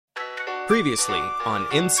Previously on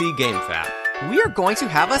MC GameFAP. We are going to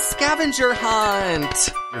have a scavenger hunt!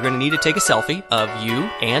 You're going to need to take a selfie of you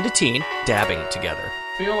and a teen dabbing together.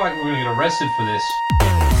 I feel like we're going to get arrested for this.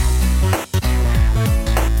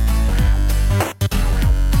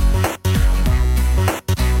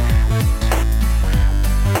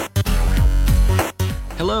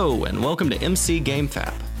 Hello, and welcome to MC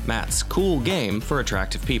GameFAP, Matt's cool game for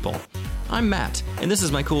attractive people. I'm Matt, and this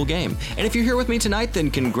is my cool game. And if you're here with me tonight, then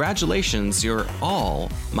congratulations, you're all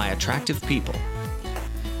my attractive people.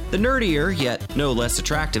 The nerdier, yet no less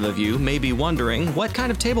attractive of you may be wondering what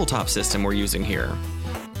kind of tabletop system we're using here.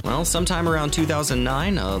 Well, sometime around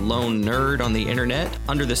 2009, a lone nerd on the internet,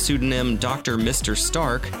 under the pseudonym Dr. Mr.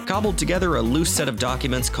 Stark, cobbled together a loose set of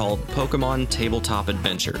documents called Pokemon Tabletop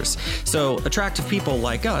Adventures, so attractive people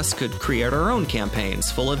like us could create our own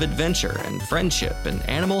campaigns full of adventure and friendship and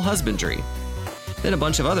animal husbandry. Then a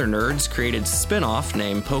bunch of other nerds created a spin-off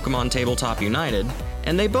named Pokemon Tabletop United,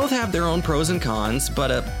 and they both have their own pros and cons, but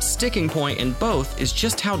a sticking point in both is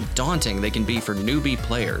just how daunting they can be for newbie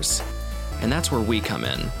players. And that's where we come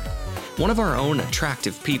in. One of our own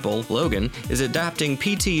attractive people, Logan, is adapting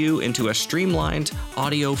PTU into a streamlined,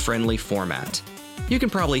 audio-friendly format. You can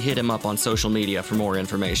probably hit him up on social media for more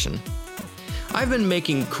information. I've been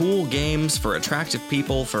making cool games for attractive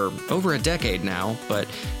people for over a decade now, but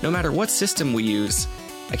no matter what system we use,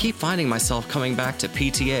 I keep finding myself coming back to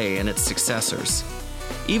PTA and its successors.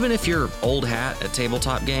 Even if you're old hat at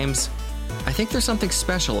tabletop games, I think there's something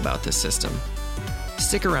special about this system.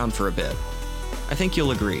 Stick around for a bit. I think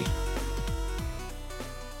you'll agree.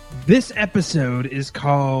 This episode is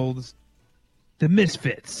called The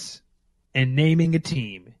Misfits and Naming a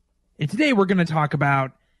Team. And today we're going to talk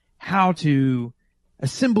about how to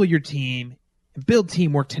assemble your team and build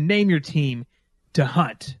teamwork to name your team to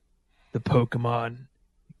hunt the Pokemon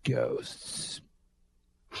ghosts.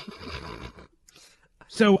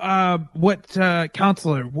 So,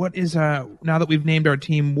 Counselor, what is, now that we've named our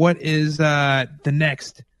team, what is the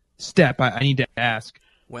next step I need to ask?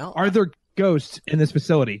 Well, are there ghosts in this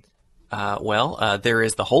facility? There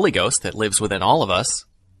is the Holy Ghost that lives within all of us.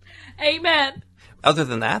 Amen. Other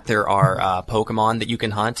than that, there are Pokemon that you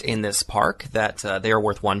can hunt in this park that they are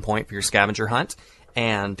worth 1 point for your scavenger hunt.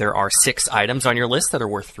 And there are 6 items on your list that are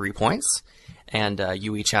worth 3 points. And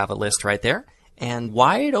you each have a list right there. And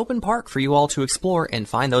wide open park for you all to explore and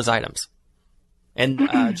find those items.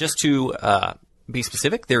 And just to be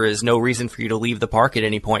specific, there is no reason for you to leave the park at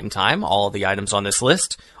any point in time. All of the items on this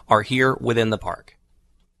list are here within the park.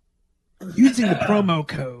 Using the promo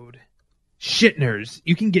code SHITNERS,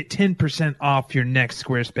 you can get 10% off your next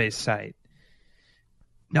Squarespace site.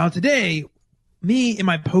 Now today, me and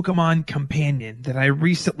my Pokemon companion that I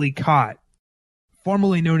recently caught,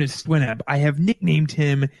 formerly known as Swinub, I have nicknamed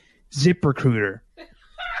him ZipRecruiter.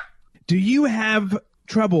 Do you have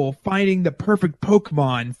trouble finding the perfect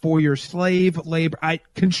Pokemon for your slave labor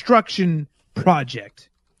construction project?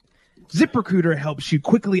 ZipRecruiter helps you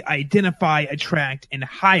quickly identify, attract, and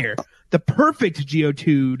hire the perfect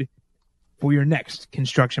Geodude for your next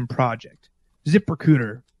construction project.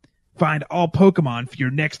 ZipRecruiter. Find all Pokemon for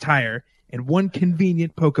your next hire in one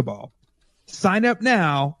convenient Pokeball. Sign up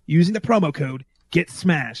now using the promo code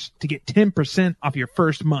GETSMASHED to get 10% off your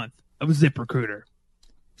first month of ZipRecruiter.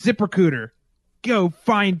 ZipRecruiter. Go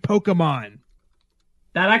find Pokemon.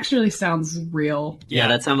 That actually sounds real. Yeah,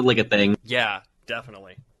 that sounded like a thing. Yeah,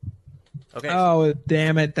 definitely. Okay. Oh,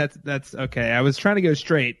 damn it. That's okay. I was trying to go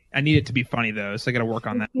straight. I need it to be funny, though, so I gotta work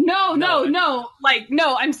on that. No.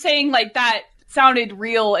 I'm saying, like, that sounded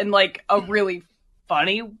real in, like, a really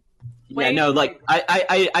funny way. Yeah, no, like,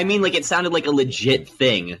 I mean, like, it sounded like a legit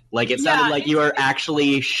thing. Like, it sounded like you are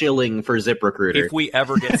actually shilling for ZipRecruiter. If we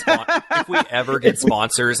ever get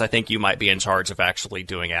sponsors, I think you might be in charge of actually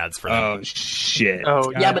doing ads for them. Oh, shit.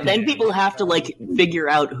 Oh, yeah, but then people have to, like, figure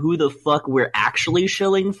out who the fuck we're actually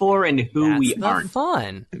shilling for and who we aren't.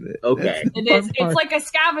 Fun. Okay. It is. It's like a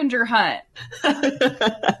scavenger hunt.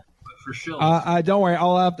 For sure. Don't worry.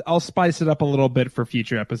 I'll spice it up a little bit for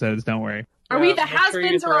future episodes. Don't worry. Are we the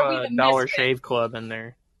has-beens or are we the Dollar misfits? Shave Club in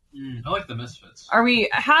there? I like the Misfits. Are we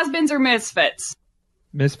has-beens or misfits?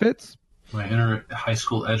 Misfits? My inner high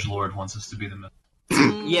school edgelord wants us to be the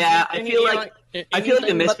Misfits. Yeah, I feel like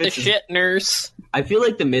the Misfits the shitners. I feel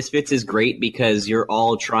like the Misfits is great because you're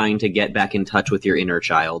all trying to get back in touch with your inner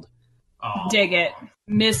child. Oh. Dig it.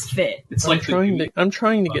 Misfit. It's I'm like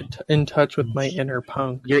trying to get in touch with my inner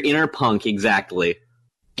punk. Your inner punk, exactly.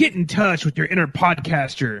 Get in touch with your inner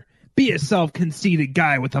podcaster. Be a self-conceited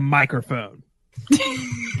guy with a microphone.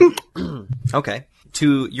 Okay.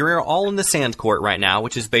 You're all in the sand court right now,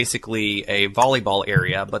 which is basically a volleyball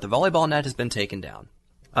area, but the volleyball net has been taken down.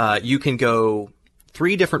 You can go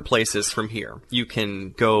 3 different places from here. You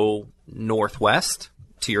can go northwest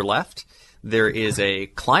to your left. There is a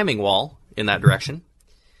climbing wall in that direction.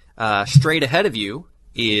 Straight ahead of you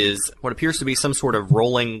is what appears to be some sort of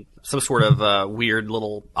weird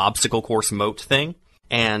little obstacle course moat thing.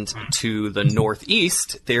 And to the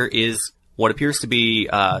northeast, there is what appears to be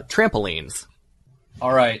trampolines.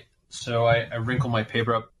 All right, so I wrinkle my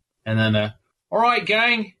paper up, and then, all right,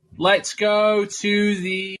 gang, let's go to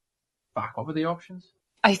the... Fuck, what were the options?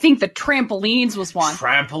 I think the trampolines was one.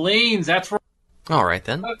 Trampolines, that's right. All right,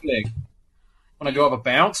 then. Okay. Want to go have a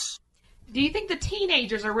bounce? Do you think the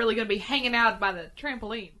teenagers are really going to be hanging out by the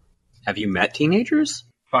trampoline? Have you met teenagers?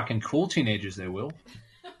 Fucking cool teenagers, they will.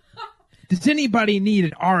 Does anybody need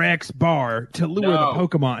an RX bar to lure No. the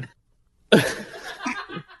Pokemon? Okay.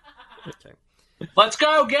 Let's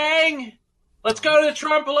go, gang! Let's go to the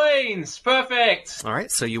trampolines! Perfect! All right,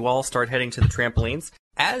 so you all start heading to the trampolines.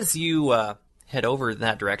 As you head over in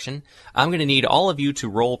that direction, I'm going to need all of you to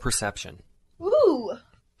roll perception. Ooh.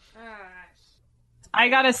 I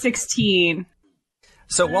got a 16.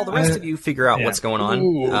 So while the rest of you figure out what's going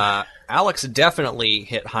Ooh. on, Alex definitely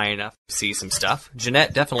hit high enough to see some stuff.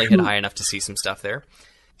 Jeanette definitely hit high enough to see some stuff there.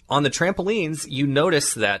 On the trampolines, you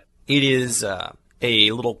notice that it is a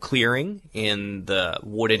little clearing in the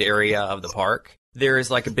wooded area of the park. There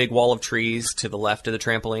is like a big wall of trees to the left of the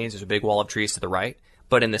trampolines. There's a big wall of trees to the right.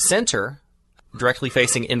 But in the center, directly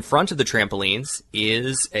facing in front of the trampolines,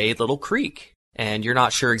 is a little creek. And you're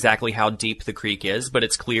not sure exactly how deep the creek is, but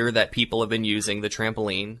it's clear that people have been using the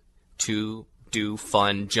trampoline to do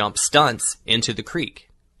fun jump stunts into the creek.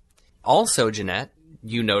 Also, Jeanette,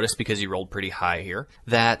 you notice, because you rolled pretty high here,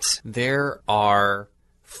 that there are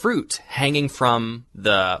fruit hanging from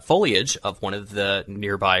the foliage of one of the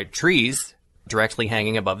nearby trees directly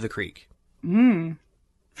hanging above the creek.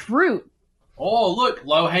 Fruit. Oh, look,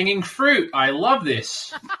 low-hanging fruit. I love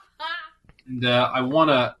this. And I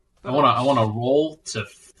wanna roll to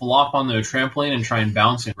flop on the trampoline and try and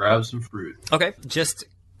bounce and grab some fruit. Okay, just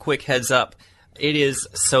quick heads up. It is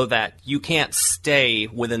so that you can't stay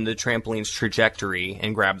within the trampoline's trajectory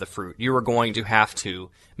and grab the fruit. You are going to have to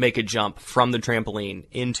make a jump from the trampoline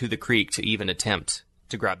into the creek to even attempt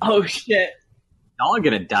to grab the fruit. Shit. Y'all are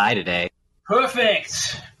gonna die today.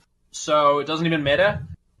 Perfect! So it doesn't even matter?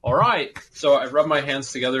 Alright, so I rub my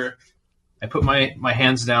hands together, I put my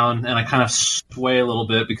hands down, and I kind of sway a little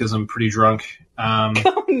bit because I'm pretty drunk. Oh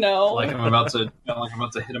no. Like I'm about to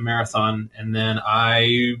hit a marathon, and then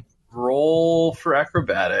I roll for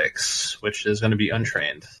acrobatics, which is going to be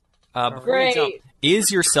untrained. Before you Great. jump, is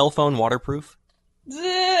your cell phone waterproof?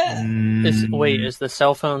 Is the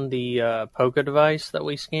cell phone the Poco device that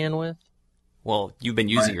we scan with? Well, you've been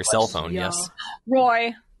using your cell phone, yes.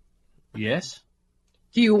 Roy, Yes?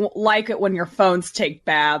 do you like it when your phones take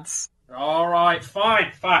baths? Alright,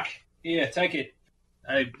 fine, fuck. Here, take it.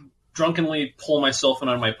 I drunkenly pull my cell phone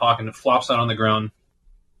out of my pocket and it flops out on the ground.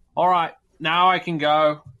 Alright, now I can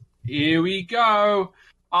go. Here we go.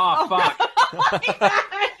 Ah, fuck.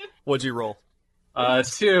 What'd you roll?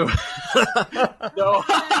 2. No.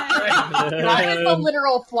 That is a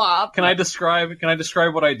literal flop. Can I describe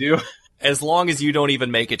what I do? As long as you don't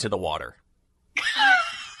even make it to the water.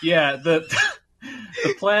 Yeah, the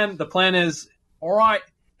plan is, all right,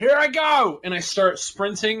 here I go, and I start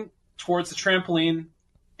sprinting towards the trampoline,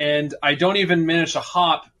 and I don't even manage to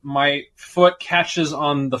hop. My foot catches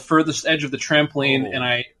on the furthest edge of the trampoline, and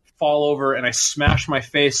I fall over, and I smash my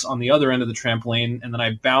face on the other end of the trampoline, and then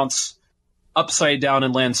I bounce upside down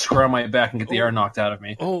and land square on my back and get the air knocked out of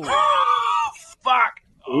me. Oh. Fuck!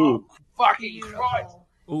 Ooh. Fucking Christ!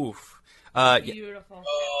 Oof. Beautiful.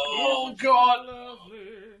 Oh, God!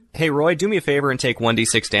 Hey, Roy, do me a favor and take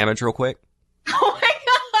 1d6 damage real quick. Oh my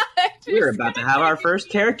god. We're about to have our first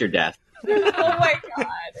character death. Oh my god.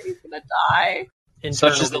 He's gonna die.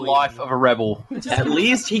 Such is the life of a rebel. At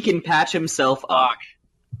least he can patch himself up.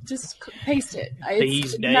 Just paste it.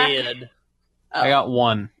 He's dead. I got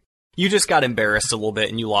 1. You just got embarrassed a little bit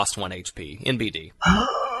and you lost 1 HP in BD.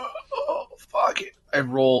 Oh, fuck it. I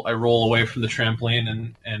roll away from the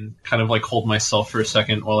trampoline and kind of like hold myself for a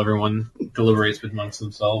second while everyone deliberates amongst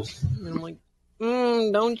themselves. I'm like,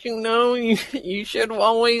 don't you know you should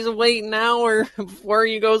always wait an hour before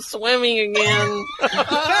you go swimming again.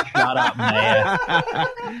 Shut up, man.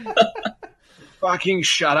 Fucking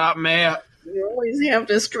shut up, man. You always have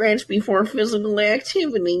to stretch before physical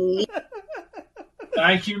activity.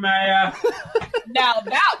 Thank you, Maya. Now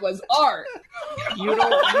that was art. You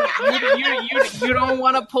don't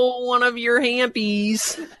want to pull one of your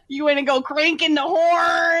hampies. You want to go cranking the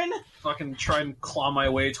horn? Fucking try and claw my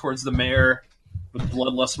way towards the mayor with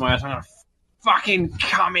bloodlust in my eyes. I'm gonna Fucking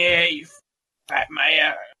come here, you fat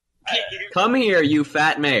mayor. Come here, you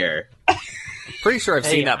fat mayor. Pretty sure I've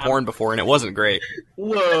seen that porn before, and it wasn't great.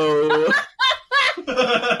 Whoa.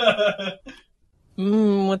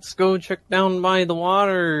 Let's go check down by the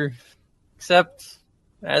water. Except,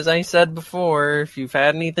 as I said before, if you've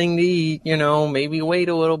had anything to eat, maybe wait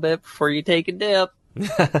a little bit before you take a dip.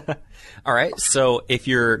 All right, so if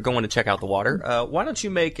you're going to check out the water, why don't you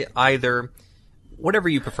make either, whatever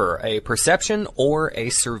you prefer, a perception or a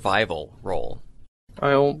survival roll?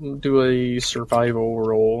 I'll do a survival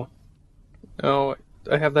roll. Oh,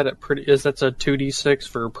 I have that at that's a 2d6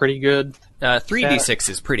 for pretty good. 3d6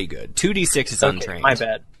 is pretty good. 2d6 is untrained. My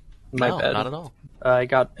bad. No, not at all. I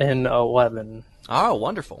got an 11. Oh,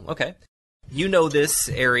 wonderful. Okay. You know this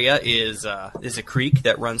area is a creek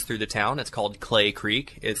that runs through the town. It's called Clay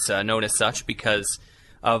Creek. It's known as such because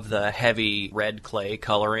of the heavy red clay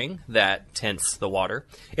coloring that tints the water.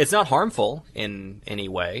 It's not harmful in any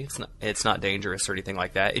way. It's not dangerous or anything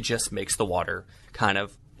like that. It just makes the water kind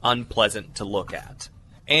of unpleasant to look at.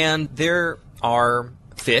 And there are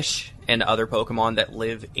fish and other Pokemon that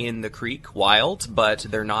live in the creek wild, but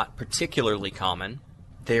they're not particularly common.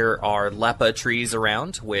 There are Leppa trees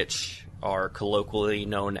around, which are colloquially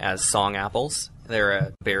known as song apples. They're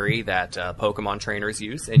a berry that Pokemon trainers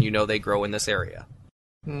use, and they grow in this area.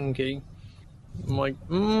 Okay. I'm like,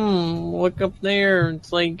 look up there.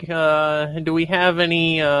 It's like, do we have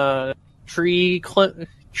any tree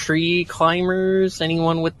climbers?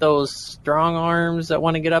 Anyone with those strong arms that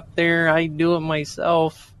want to get up there? I do it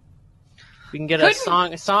myself. We can get a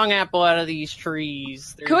song apple out of these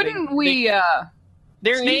trees.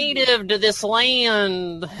 They're native to this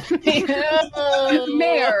land.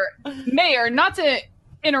 Mayor, not to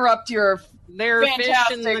interrupt your They're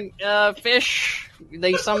fantastic fish.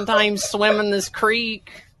 They sometimes swim in this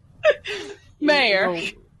creek. Mayor.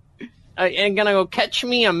 I'm gonna go catch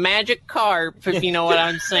me a magic carp, if you know what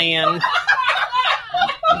I'm saying.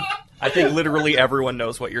 I think literally everyone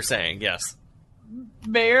knows what you're saying, yes.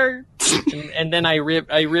 Mayor. And then I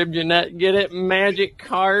ribbed Jeanette, get it? Magic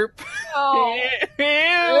carp. Oh.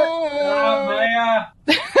 Mayor.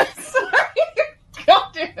 Sorry.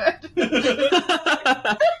 Don't do it. This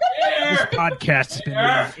podcast has been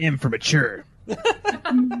rated M for mature.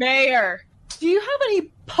 Mayor. Do you have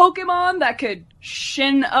any Pokemon that could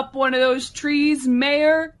shin up one of those trees,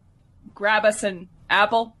 Mayor? Grab us an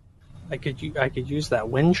apple. I could use that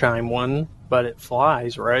wind chime one, but it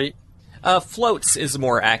flies, right? Floats is a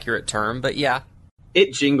more accurate term, but yeah.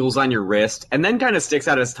 It jingles on your wrist, and then kind of sticks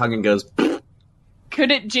out its tongue and goes...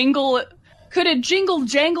 Could it jingle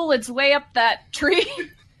jangle its way up that tree?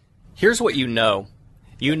 Here's what you know.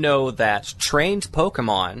 You know that trained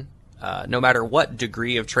Pokemon, no matter what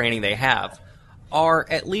degree of training they have, are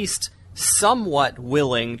at least somewhat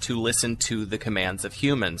willing to listen to the commands of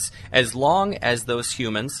humans, as long as those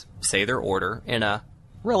humans say their order in a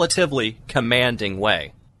relatively commanding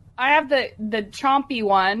way. I have the chompy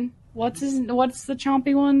one. What's the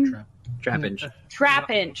chompy one? Trapinch.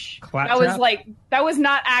 Trapinch. Claptrap? That was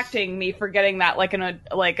not acting, me forgetting that like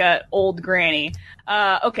a old granny.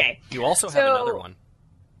 Okay. You also have another one.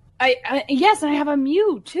 Yes, I have a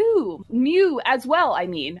Mew too. Mew as well, I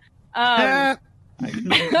mean. I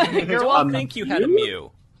don't think you had a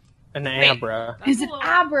Mew. An Abra. Is it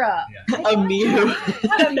Abra? Yeah. A Mew.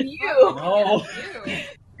 A Mew. Oh.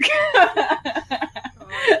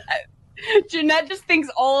 Jeanette just thinks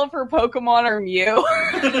all of her Pokemon are Mew.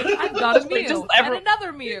 I've got a Mew and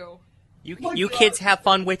another Mew. You kids have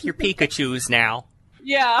fun with your Pikachus now.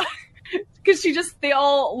 Yeah, because they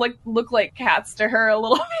all look like cats to her a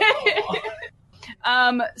little bit.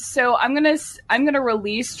 So I'm gonna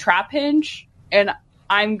release Trapinch, and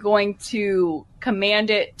I'm going to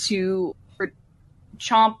command it to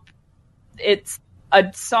chomp a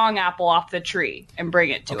song apple off the tree and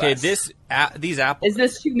bring it to us. Okay, these apples... Is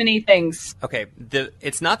this too many things? Okay,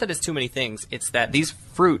 it's not that it's too many things, it's that these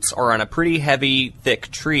fruits are on a pretty heavy, thick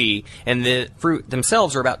tree, and the fruit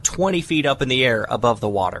themselves are about 20 feet up in the air above the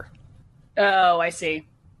water. Oh, I see.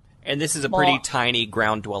 And this is a pretty tiny,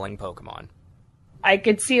 ground-dwelling Pokemon. I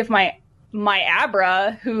could see if my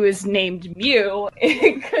Abra, who is named Mew,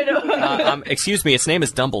 could... Excuse me, its name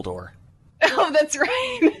is Dumbledore. Oh, that's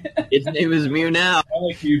right. Its name is Mew now. I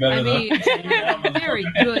like you better, a very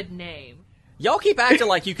good name. Y'all keep acting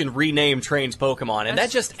like you can rename trained Pokemon, and that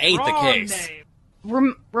just ain't the case.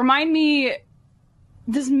 Remind me,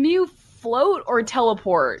 does Mew float or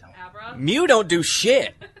teleport? Abra? Mew don't do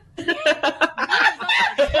shit. Somewhere.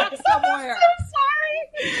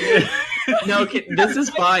 Sorry. No, this is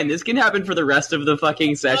fine. This can happen for the rest of the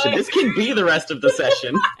fucking session. This can be the rest of the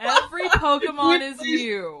session. Every Pokemon is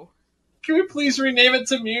Mew. Can we please rename it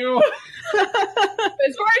to Mew?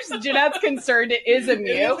 As far as Jeanette's concerned, it is a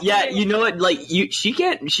Mew. Yeah, you know what? Like,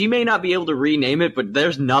 she may not be able to rename it, but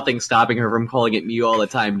there's nothing stopping her from calling it Mew all the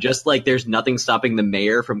time. Just like there's nothing stopping the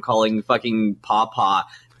mayor from calling fucking Pawpaw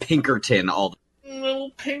Pinkerton all the time.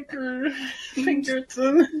 Little Pinkerton.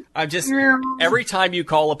 I'm just every time you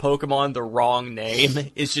call a Pokemon the wrong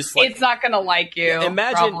name, it's just like It's not gonna like you.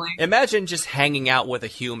 Imagine just hanging out with a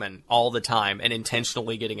human all the time and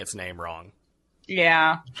intentionally getting its name wrong.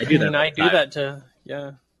 Yeah. I do that. I do that to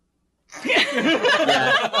Yeah.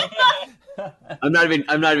 I'm not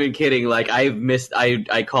even kidding. Like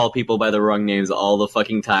I call people by the wrong names all the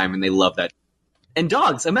fucking time, and they love that. And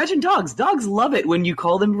dogs, imagine dogs. Dogs love it when you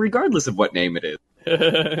call them regardless of what name it is.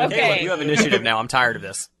 Okay. Caleb, you have initiative now. I'm tired of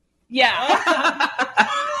this. Yeah.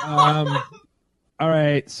 All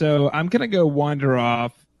right, so I'm gonna go wander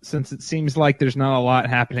off since it seems like there's not a lot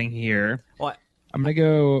happening here. What? I'm gonna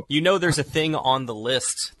go. You know there's a thing on the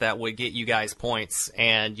list that would get you guys points,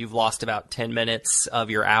 and you've lost about 10 minutes of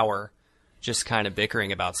your hour just kind of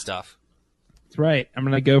bickering about stuff. That's right. I'm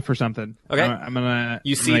gonna go for something. Okay. I'm gonna.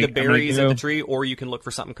 You see the berries in the tree, or you can look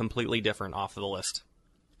for something completely different off of the list.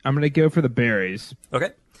 I'm gonna go for the berries.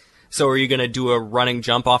 Okay. So are you going to do a running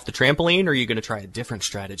jump off the trampoline, or are you going to try a different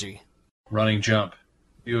strategy? Running jump.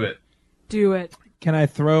 Do it. Do it. Can I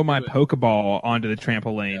throw my Pokeball onto the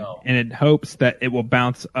trampoline in hopes that it will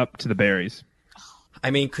bounce up to the berries?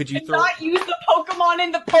 I mean, could you And throw... not use the Pokemon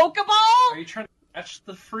in the Pokeball? Are you trying to catch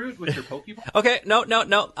the fruit with your Pokeball? Okay, no.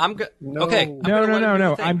 I'm good. No. Okay.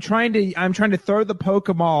 No. I'm trying to throw the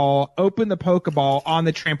Pokeball, open the Pokeball on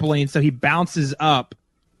the trampoline so he bounces up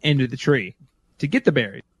into the tree to get the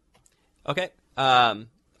berries. Okay. I'm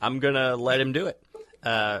gonna let him do it.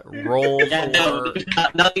 Roll Yeah, for... no,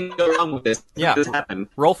 nothing can go wrong with this. Yeah. This happened.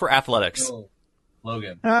 Roll for athletics. Oh,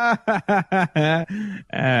 Logan.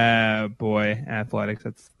 Boy,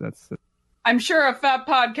 athletics. That's. I'm sure a fat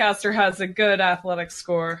podcaster has a good athletic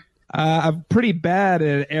score. I'm pretty bad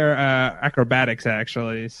at acrobatics,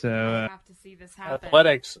 actually. So, I have to see this happen.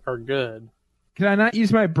 Athletics are good. can I not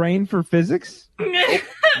use my brain for physics No.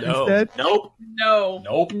 instead? Nope. No.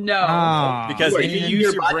 Nope. No. Ah. Because What, if you you use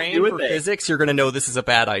your your body brain do it for then. physics, you're gonna know this is a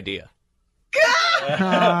bad idea.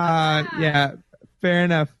 Yeah. Fair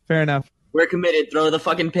enough. We're committed. Throw the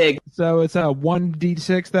fucking pig. So it's a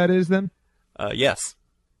 1d6 that is then? Yes.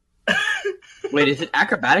 Wait, is it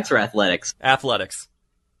acrobatics or athletics? Athletics.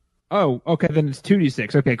 Oh, okay, then it's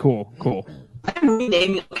 2d6. Okay, cool.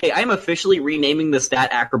 I'm officially renaming the stat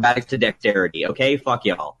acrobatics to dexterity, okay? Fuck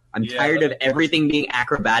y'all. I'm Yeah, tired of that's- everything being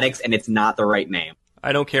acrobatics and it's not the right name.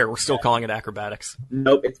 I don't care. We're still calling it acrobatics.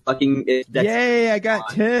 Nope, it's fucking... Yay, I got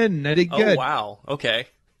 10. I did good. Oh, wow. Okay.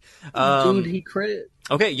 Dude, he crit.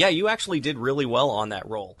 Okay, yeah, you actually did really well on that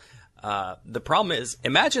roll. The problem is,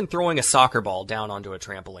 imagine throwing a soccer ball down onto a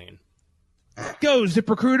trampoline. Go,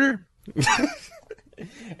 ZipRecruiter.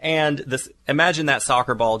 And imagine that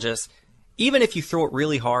soccer ball just, even if you throw it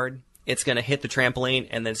really hard, it's going to hit the trampoline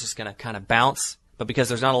and then it's just going to kind of bounce. But because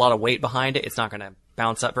there's not a lot of weight behind it, it's not going to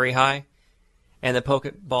bounce up very high. And the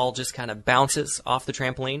Pokeball just kind of bounces off the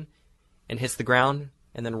trampoline and hits the ground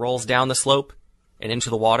and then rolls down the slope and into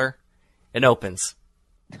the water and opens.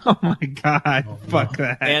 Oh my god, fuck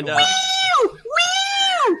that. And,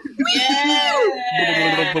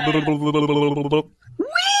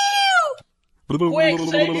 Quick,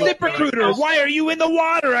 say ZipRecruiter, why are you in the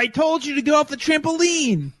water? I told you to go off the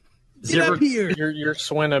trampoline. Get up here. Your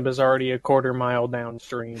Swinub is already a quarter mile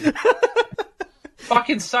downstream.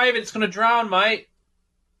 Fucking save it. It's gonna drown, mate.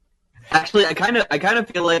 Actually, I kind of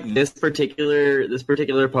feel like this particular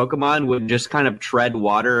Pokemon would just kind of tread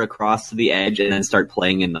water across to the edge and then start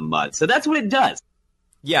playing in the mud. So that's what it does.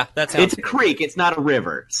 yeah, that sounds It's a creek. It's not a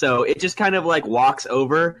river. So it just kind of like walks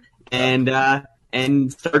over and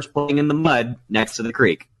starts playing in the mud next to the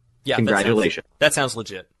creek. Yeah, Congratulations. That sounds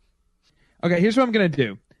legit. Okay, here's what I'm gonna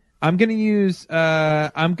do. I'm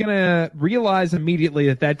gonna realize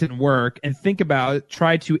immediately that didn't work and think about it,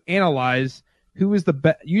 try to analyze who is the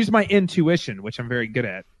best, use my intuition, which I'm very good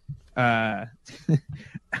at.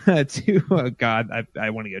 Oh God, I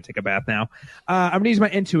want to go take a bath now. I'm gonna use my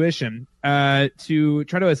intuition, to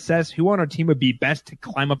try to assess who on our team would be best to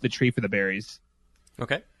climb up the tree for the berries.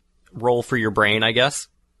 Okay. Roll for your brain, I guess.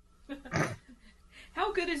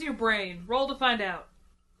 How good is your brain? Roll to find out.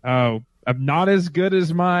 Oh, I'm not as good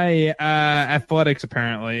as my, athletics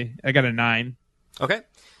apparently. I got a 9. Okay.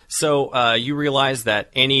 So you realize that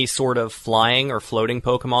any sort of flying or floating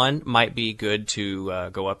Pokemon might be good to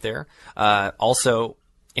go up there. Also,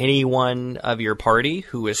 anyone of your party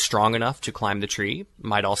who is strong enough to climb the tree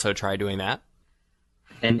might also try doing that.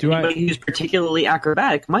 And Do I- anybody who's particularly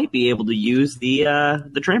acrobatic might be able to use the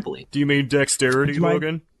trampoline. Do you mean dexterity, Do I-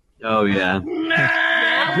 Logan? Oh yeah.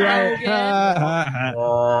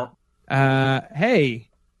 Hey,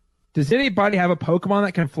 does anybody have a Pokemon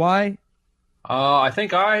that can fly? I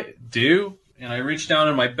think I do. And I reach down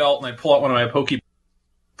in my belt and I pull out one of my Poke.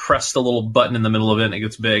 Press the little button in the middle of it and it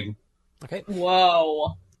gets big. Okay.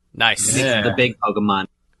 Whoa. Nice. Yeah. The big Pokemon.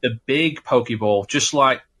 The big Pokeball, just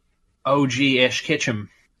like OG Ash Ketchum.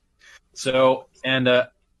 So, and I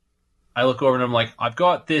look over and I'm like, I've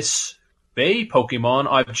got this Bee Pokemon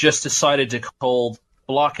I've just decided to call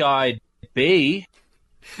Black-Eyed Bee.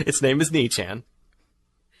 Its name is Nichan.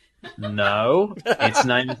 No, its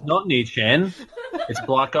name is not Nichan. It's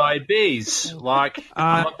Black-Eyed Bees. Like,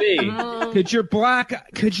 I'm a bee. Could your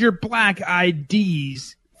black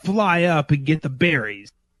IDs fly up and get the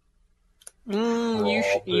berries?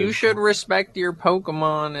 You should respect your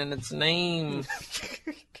Pokemon and its name.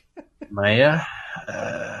 Maya?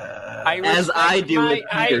 As I do with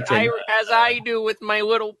Pinkerton. As I do with my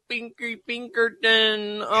little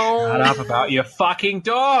Pinkerton. Oh, Shut up about your fucking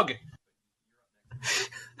dog!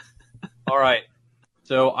 Alright.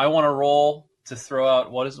 So, I want to roll to throw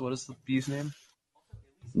out, what is the bee's name?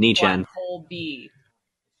 Nichan. Black hole bee.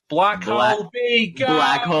 Black Black- Hole Bee! Go!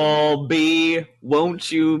 Black hole bee,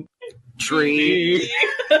 won't you tree?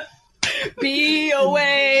 Bee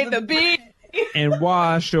away the bee. And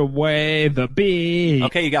wash away the bee.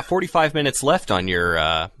 Okay, you got 45 minutes left on your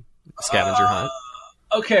scavenger hunt.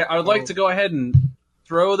 Okay, I would like to go ahead and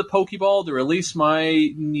throw the Pokeball to release my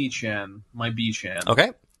Nichan, my Bee-chan.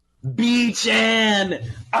 Okay. Bee-chan!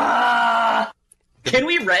 Ah! Can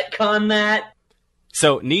we retcon that?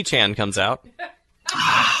 So Nichan comes out.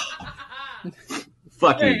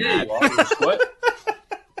 Fuck Hey, you, there Matt. you are. What?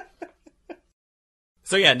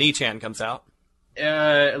 So yeah, Nichan comes out.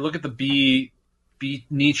 Look at the bee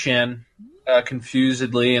Nichan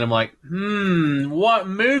confusedly, and I'm like, what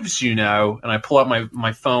moves you know? And I pull out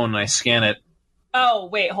my phone and I scan it. Oh,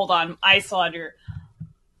 wait, hold on. Ice Lander.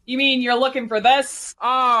 You mean you're looking for this?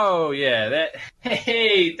 Oh, yeah, that.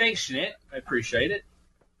 Hey, thanks, Jeanette. I appreciate it.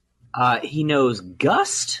 He knows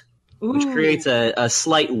gust, which creates a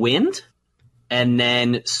slight wind, and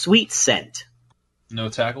then sweet scent. No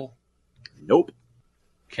tackle? Nope.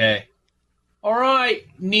 Okay. Alright,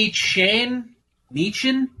 Nichan?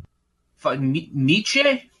 Nichan?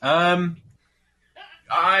 Nietzsche?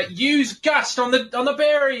 Use gust on the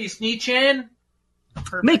berries, Nichan!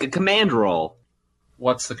 Make a command roll.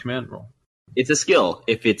 What's the command roll? It's a skill.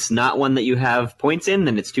 If it's not one that you have points in,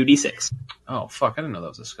 then it's 2d6. Oh, fuck, I didn't know that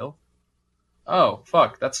was a skill. Oh,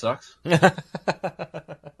 fuck, that sucks.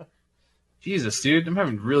 Jesus, dude, I'm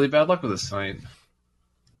having really bad luck with this tonight.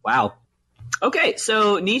 Wow. Okay,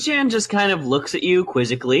 so Nichan just kind of looks at you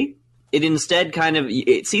quizzically. It instead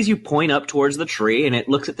it sees you point up towards the tree, and it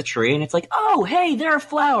looks at the tree, and it's like, oh, hey, there are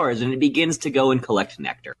flowers, and it begins to go and collect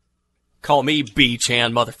nectar. Call me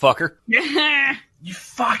B-chan, motherfucker. You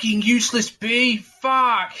fucking useless bee!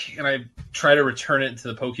 Fuck! And I try to return it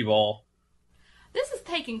into the Pokeball. This is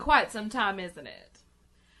taking quite some time, isn't it?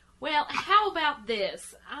 Well, how about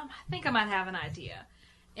this? I think I might have an idea.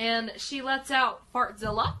 And she lets out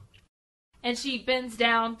Fartzilla, and she bends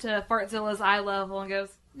down to Fartzilla's eye level and goes,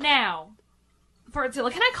 "Now,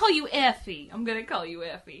 Fartzilla, can I call you Effie? I'm gonna call you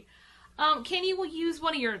Effie. Can you use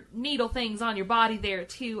one of your needle things on your body there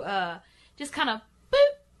to just kind of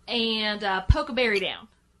boop and poke a berry down,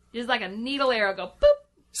 just like a needle arrow, go boop."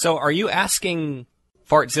 So are you asking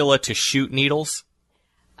Fartzilla to shoot needles?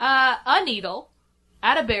 A needle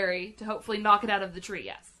at a berry to hopefully knock it out of the tree.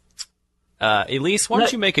 Yes. Elise, why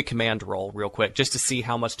don't you make a command roll real quick, just to see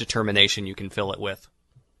how much determination you can fill it with.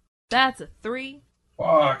 That's a 3.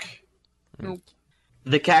 Fuck.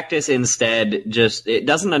 The cactus instead it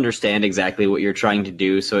doesn't understand exactly what you're trying to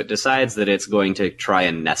do, so it decides that it's going to try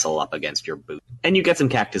and nestle up against your boot. And you get some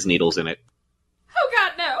cactus needles in it. Oh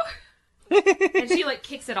God, no! And she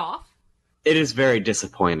kicks it off. It is very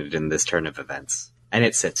disappointed in this turn of events, and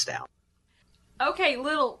it sits down. Okay,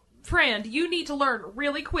 little friend, you need to learn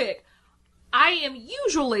really quick. I am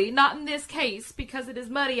usually, not in this case because it is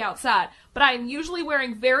muddy outside, but I am usually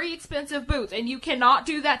wearing very expensive boots, and you cannot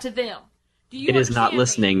do that to them. Do you It is not understand me?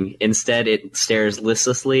 listening. Instead, it stares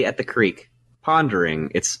listlessly at the creek,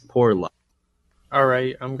 pondering its poor luck.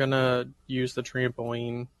 Alright, I'm gonna use the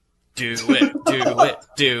trampoline. Do it, do it,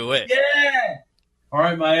 do it. Yeah!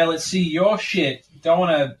 Alright, Maya, let's see your shit. Don't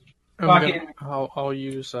wanna fucking... I'll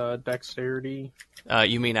use dexterity.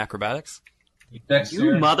 You mean acrobatics? You Dexter.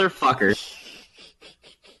 motherfucker.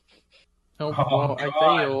 Oh, Oh, well, I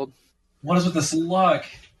God. failed. What is with this luck?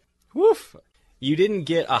 Woof. You didn't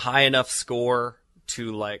get a high enough score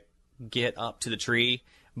to, like, get up to the tree,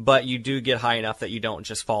 but you do get high enough that you don't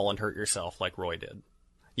just fall and hurt yourself like Roy did.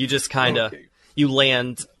 You just kind of, you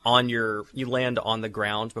land on the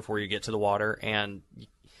ground before you get to the water, and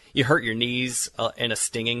you hurt your knees in a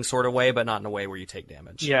stinging sort of way, but not in a way where you take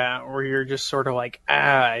damage. Yeah, or you're just sort of like,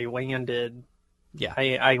 I landed. Yeah.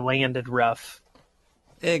 I landed rough,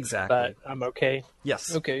 Exactly. but I'm okay.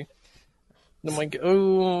 Yes. Okay. I'm like,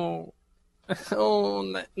 oh,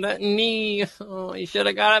 that knee. Oh, you should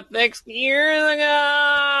have got it fixed years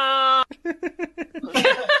ago.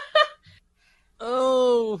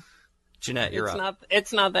 Oh, Jeanette, you're up.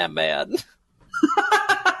 It's not that bad.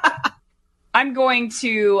 I'm going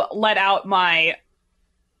to let out my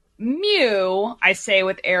Mew, I say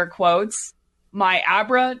with air quotes, my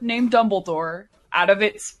Abra named Dumbledore, out of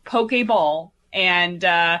its Pokeball, and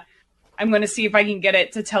I'm going to see if I can get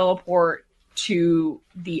it to teleport to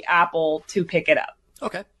the apple to pick it up.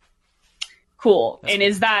 Okay. Cool. That's and cool.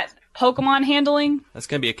 is that Pokemon handling? That's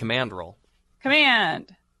going to be a command roll.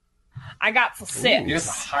 Command. I got to 6. You got the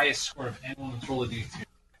highest score of anyone with roll a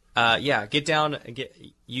d2. Yeah, get down.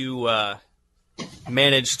 You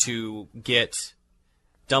manage to get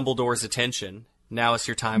Dumbledore's attention. Now it's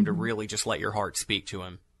your time to really just let your heart speak to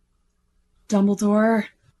him. Dumbledore,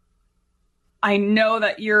 I know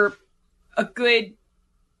that you're a good...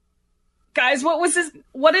 Guys,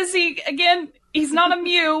 what is he again? He's not a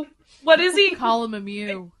Mew. What is he? Call him a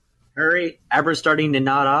Mew. Hurry, Abra's starting to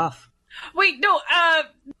nod off. Wait, no,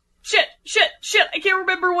 shit, I can't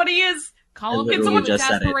remember what he is. Call him I a Mew. literally It's just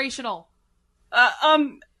said it. aspirational.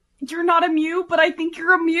 You're not a Mew, but I think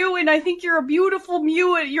you're a Mew, and I think you're a beautiful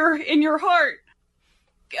Mew in your heart.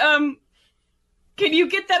 Can you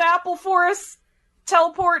get that apple for us?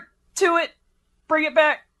 Teleport to it. Bring it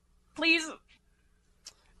back. Please.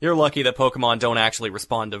 You're lucky that Pokemon don't actually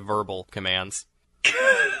respond to verbal commands.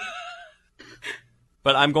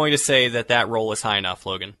 But I'm going to say that roll is high enough,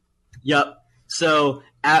 Logan. Yup. So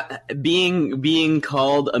being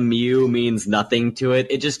called a Mew means nothing to it.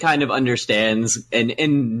 It just kind of understands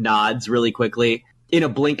and nods really quickly. In a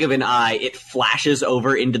blink of an eye, it flashes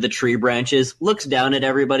over into the tree branches, looks down at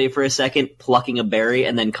everybody for a second, plucking a berry,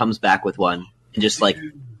 and then comes back with one and just like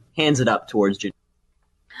hands it up towards Jan.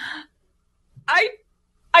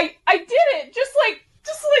 I did it just like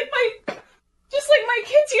my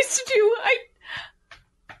kids used to do.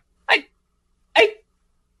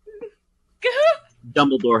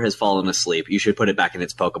 Dumbledore has fallen asleep. You should put it back in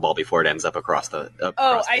its Pokeball before it ends up across the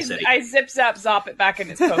city. I zip zap zop it back in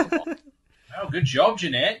its Pokeball. Oh, good job,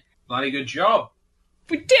 Jeanette. Bloody good job.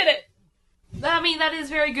 We did it. I mean, that is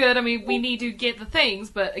very good. I mean, we need to get the things,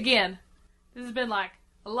 but again, this has been like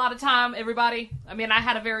a lot of time, everybody. I mean, I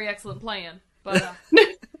had a very excellent plan, but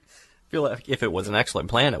I feel like if it was an excellent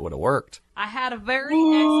plan, it would have worked. I had a very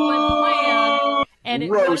excellent plan, and it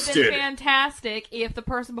would have Roasted. been fantastic if the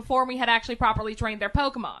person before me had actually properly trained their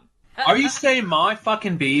Pokemon. Are you saying my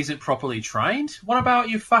fucking bee isn't properly trained? What about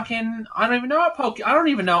you fucking... I don't even know what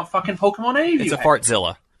fucking Pokemon any of It's you a have.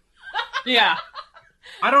 Fartzilla. Yeah.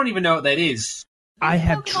 I don't even know what that is. I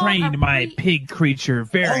have Pokemon trained are my free. pig creature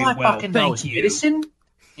very All I well. fucking know Thank is you. medicine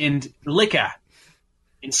and liquor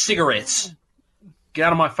and cigarettes. Get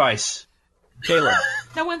out of my face. Caleb.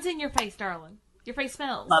 No one's in your face, darling. Your face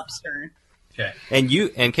smells. Lobster. Okay.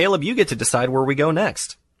 And Caleb, you get to decide where we go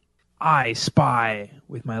next. I spy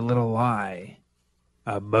with my little eye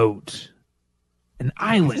a moat, an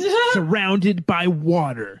island surrounded by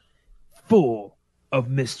water, full of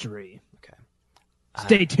mystery. Okay.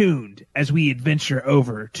 Stay tuned as we adventure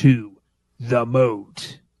over to the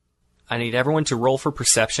moat. I need everyone to roll for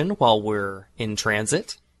perception while we're in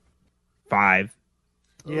transit. 5.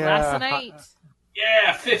 Less than 8.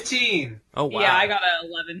 Yeah, 15. Oh, wow. Yeah, I got an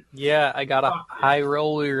 11. Yeah, I got a high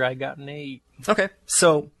roller. I got an 8. Okay,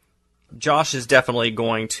 so Josh is definitely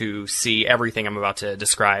going to see everything I'm about to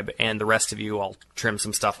describe, and the rest of you, I'll trim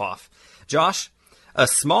some stuff off. Josh, a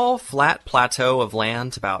small, flat plateau of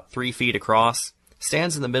land about 3 feet across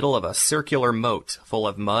stands in the middle of a circular moat full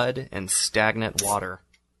of mud and stagnant water.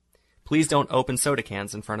 Please don't open soda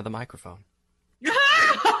cans in front of the microphone.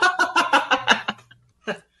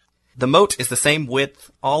 The moat is the same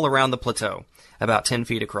width all around the plateau, about 10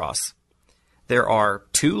 feet across. There are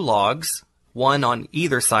 2 logs, one on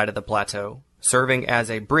either side of the plateau, serving as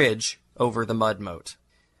a bridge over the mud moat.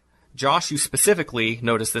 Josh, you specifically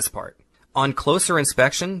notice this part. On closer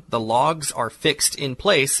inspection, the logs are fixed in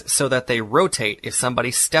place so that they rotate if somebody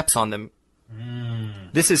steps on them.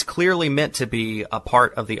 This is clearly meant to be a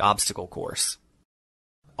part of the obstacle course.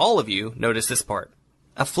 All of you notice this part.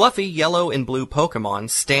 A fluffy yellow and blue Pokemon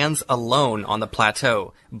stands alone on the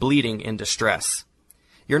plateau, bleeding in distress.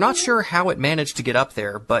 You're not sure how it managed to get up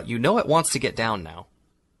there, but you know it wants to get down now.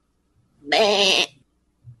 Bleh.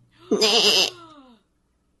 Bleh.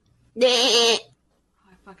 Bleh. I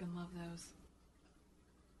fucking love those.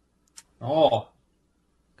 Oh,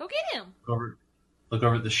 Go get him. look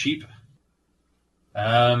over at the sheep.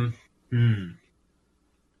 I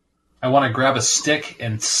want to grab a stick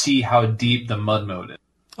and see how deep the mud moat is.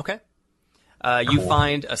 Okay. You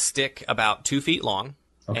find a stick about 2 feet long,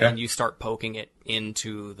 Okay. and you start poking it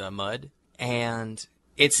into the mud. And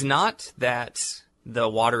it's not that the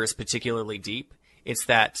water is particularly deep, it's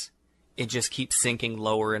that it just keeps sinking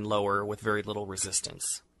lower and lower with very little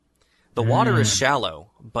resistance. The water is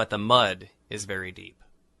shallow, but the mud is very deep.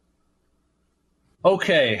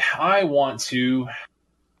 Okay, I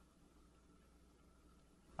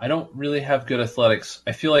don't really have good athletics.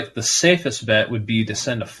 I feel like the safest bet would be to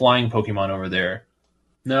send a flying Pokemon over there.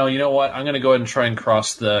 No, you know what? I'm going to go ahead and try and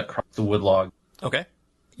cross the wood log. Okay.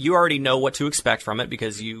 You already know what to expect from it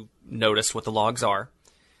because you noticed what the logs are.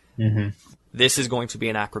 Mm-hmm. This is going to be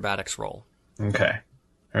an acrobatics roll. Okay,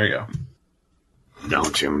 there you go.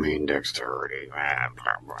 Don't you mean dexterity?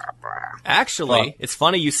 Actually, Well- it's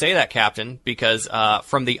funny you say that, Captain, because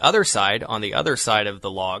from the other side, on the other side of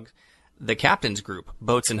the log, the captain's group,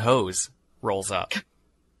 Boats and Hose, rolls up.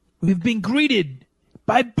 We've been greeted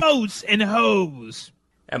by boats and hoes.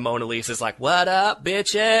 And Mona Lisa's like, "What up,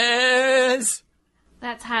 bitches?"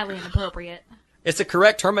 That's highly inappropriate. It's a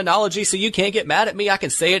correct terminology, so you can't get mad at me. I can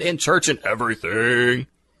say it in church and everything.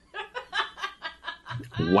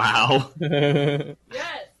 Wow. Yes.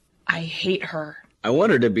 I hate her. I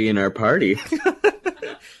want her to be in our party.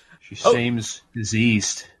 She seems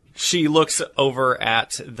diseased. She looks over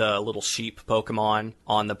at the little sheep Pokemon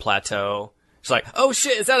on the plateau. She's like, "Oh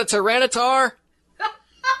shit, is that a Tyranitar?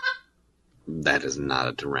 That is not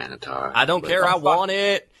a Tyranitar. I don't care, I want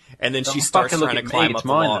it." And then she Don't starts fucking look trying to at me, climb it's up the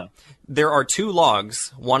mine, log. There are 2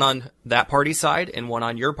 logs, one on that party side and one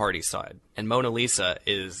on your party side. And Mona Lisa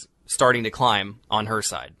is starting to climb on her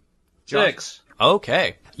side. 6.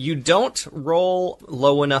 Okay. You don't roll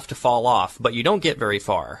low enough to fall off, but you don't get very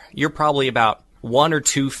far. You're probably about 1 or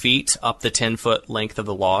 2 feet up the 10-foot length of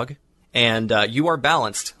the log, and you are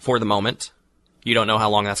balanced for the moment. You don't know how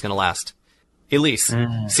long that's going to last. Elise,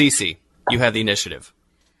 Cece, you have the initiative.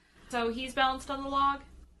 So he's balanced on the log?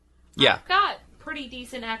 Yeah. I've got pretty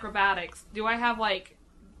decent acrobatics. Do I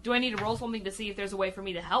need to roll something to see if there's a way for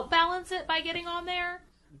me to help balance it by getting on there?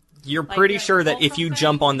 You're Like pretty that sure that roll if you something?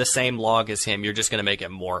 jump on the same log as him, you're just going to make it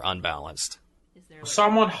more unbalanced. Is there? Like...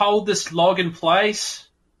 Someone hold this log in place.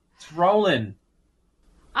 It's rolling.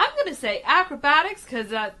 I'm gonna say acrobatics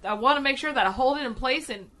because I want to make sure that I hold it in place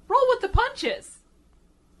and roll with the punches.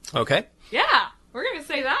 Okay. Yeah, we're gonna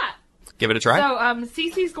say that. Give it a try. So,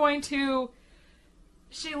 Cece's going to.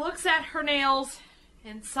 She looks at her nails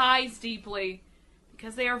and sighs deeply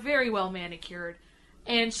because they are very well manicured,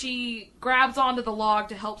 and she grabs onto the log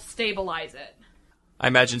to help stabilize it. I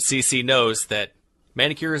imagine CC knows that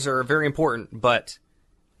manicures are very important, but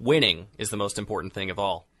winning is the most important thing of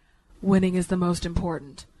all. Winning is the most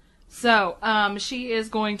important. So, she is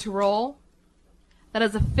going to roll. That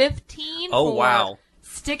is a 15 Oh, for wow.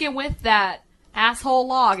 sticking with that asshole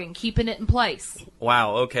log and keeping it in place.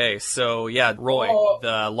 Wow, okay, so yeah, Roy,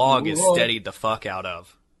 the log is steadied the fuck out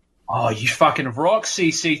of. Oh, you fucking rock,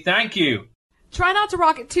 CC. Thank you. Try not to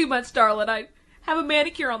rock it too much, darling. I have a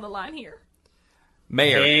manicure on the line here.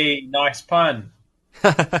 Mayor, Hey, nice pun.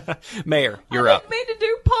 Mayor, you're I up. didn't mean to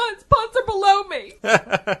do puns. Puns are below me.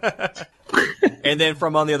 And then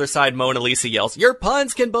from on the other side, Mona Lisa yells, "Your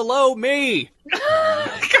puns can below me!"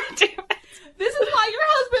 God damn it. This is why your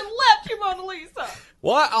husband left you, Mona Lisa.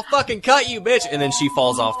 What? I'll fucking cut you, bitch! And then she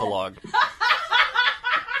falls off the log.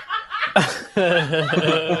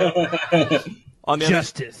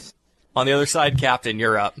 Justice. On the other side, Captain,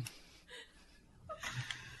 you're up.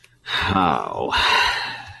 Oh.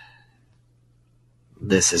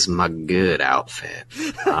 This is my good outfit.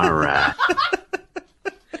 Alright.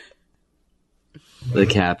 The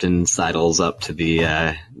captain sidles up to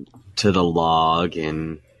the log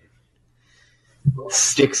and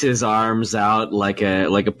sticks his arms out like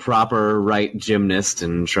a proper right gymnast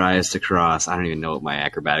and tries to cross. I don't even know what my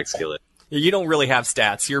acrobatic skill is. You don't really have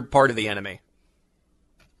stats. You're part of the enemy.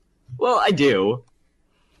 Well, I do.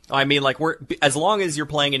 I mean, like, as long as you're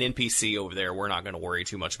playing an NPC over there, we're not going to worry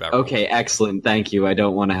too much about. Okay, excellent. Thank you. I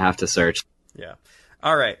don't want to have to search. Yeah.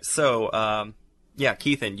 All right. So, yeah,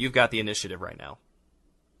 Keithan, you've got the initiative right now.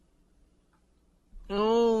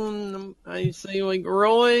 Oh, I say, like,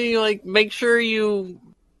 Roy, like, make sure you,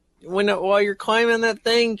 while you're climbing that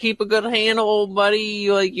thing, keep a good handle, buddy.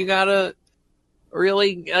 Like, you gotta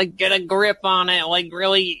really get a grip on it. Like,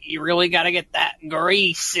 really, you really gotta get that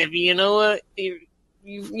grease, if you know what.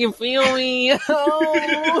 You feel me?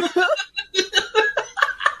 Oh.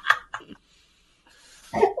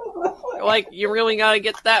 Like, you really gotta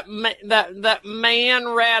get that that man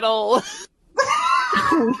rattle.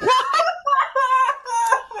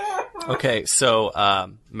 Okay, so,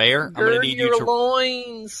 Mayor, I'm gonna Gird need your you to...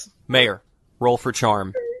 loins. Mayor, roll for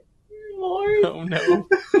charm. Oh, no.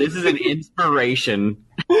 This is an inspiration.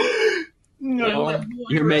 No.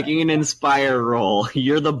 You're making an inspire roll.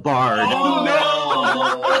 You're the bard. Oh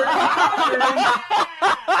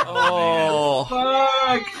Oh,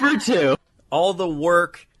 Fuck. For 2. all the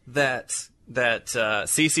work that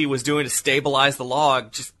Cece was doing to stabilize the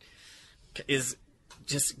log is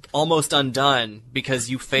almost undone because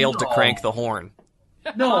you failed to crank the horn.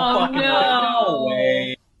 No fucking way. No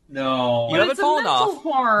way. No. You haven't It's a fallen mental off.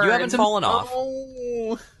 horn. You haven't fallen off.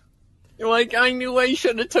 Oh. Like, I knew I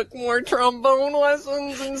should have took more trombone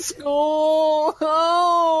lessons in school.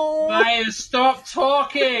 Oh. Maya, stop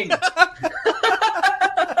talking.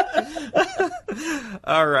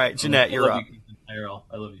 All right, Jeanette, you're up.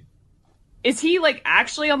 I love you. Is he like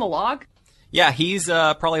actually on the log? Yeah, he's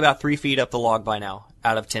probably about 3 feet up the log by now,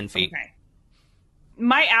 out of 10 feet. Okay.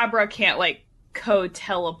 My Abra can't like code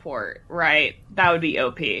teleport, right? That would be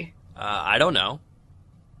OP. I don't know.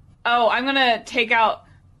 Oh, I'm gonna take out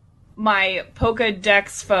my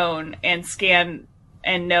Pokédex phone and scan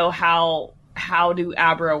and know how do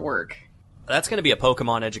Abra work. That's going to be a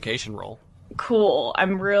Pokemon education roll. Cool.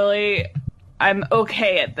 I'm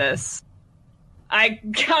okay at this. I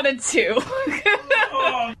got a 2.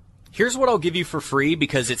 Here's what I'll give you for free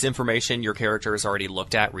because it's information your character has already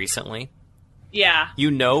looked at recently. Yeah. You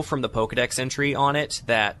know from the Pokedex entry on it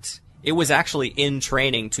that it was actually in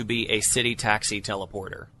training to be a city taxi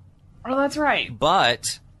teleporter. Oh, that's right.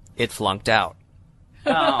 But it flunked out.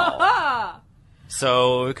 Oh.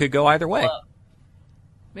 So it could go either way.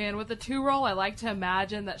 Man, with the 2 roll, I like to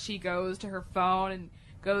imagine that she goes to her phone and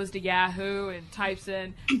goes to Yahoo and types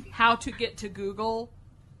in how to get to Google.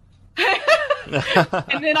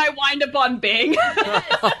 And then I wind up on Bing.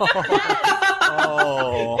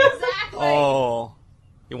 Oh. Exactly. Oh.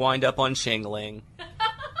 You wind up on Shingling.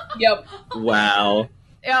 Yep. Wow.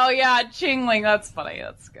 Oh yeah, Chingling. That's funny.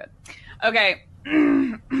 That's good. Okay.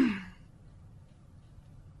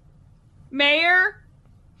 Mayor?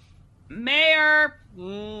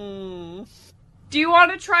 Mm. Do you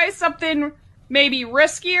want to try something maybe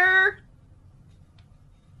riskier?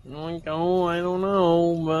 Like, oh, I don't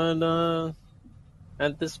know, but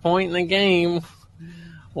at this point in the game,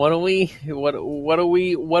 what do we lose? What do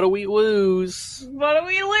we lose?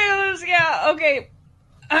 Yeah, okay.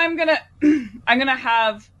 I'm gonna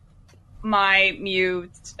have my Mew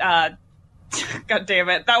God damn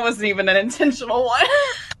it, that wasn't even an intentional one.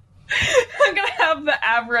 I'm gonna have the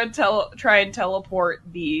Abra try and teleport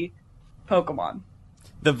the Pokemon.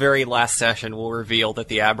 The very last session will reveal that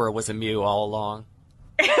the Abra was a Mew all along.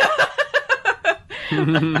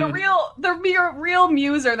 the real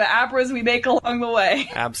Mews are the Abras we make along the way.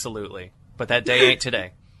 Absolutely. But that day ain't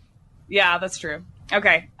today. Yeah, that's true.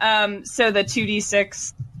 Okay, so the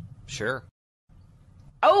 2d6. Sure.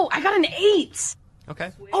 Oh, I got an 8!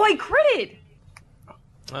 Okay. Oh, I critted!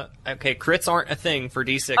 Okay, crits aren't a thing for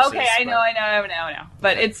D6s. Okay, I know.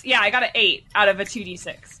 But it's, yeah, I got an 8 out of a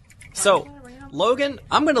 2d6. So, Logan,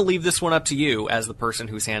 I'm going to leave this one up to you as the person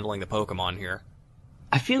who's handling the Pokemon here.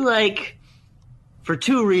 I feel like, for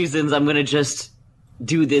 2 reasons, I'm going to just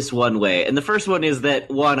do this one way. And the first one is that,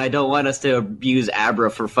 1, I don't want us to abuse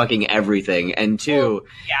Abra for fucking everything. And 2, Well,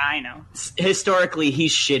 yeah, I know. historically,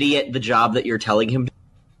 he's shitty at the job that you're telling him.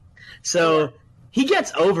 So, he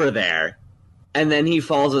gets over there, and then he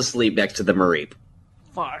falls asleep next to the Mareep.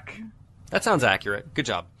 Fuck. That sounds accurate. Good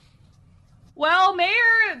job. Well,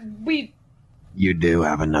 Mayor, we You do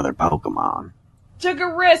have another Pokemon. took a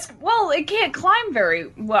risk. Well, it can't climb very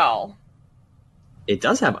well. It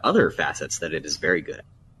does have other facets that it is very good at.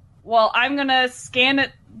 Well, I'm gonna scan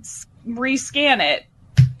it, rescan it,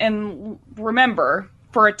 and remember,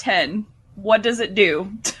 for a 10, what does it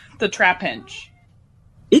do? The Trapinch.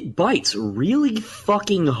 It bites really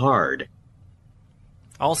fucking hard.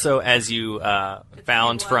 Also, as you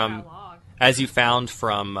found from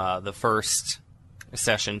the first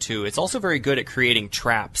session too, it's also very good at creating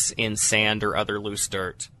traps in sand or other loose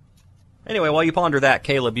dirt. Anyway, while you ponder that,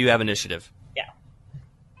 Caleb, you have initiative. Yeah.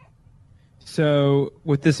 So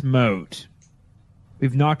with this moat,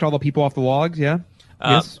 we've knocked all the people off the logs. Yeah.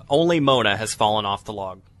 Yes. Only Mona has fallen off the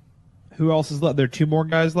log. Who else is left? There are 2 more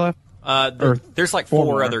guys left. There's like 4 4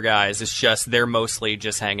 more. other guys. It's just they're mostly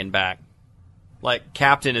just hanging back. Like,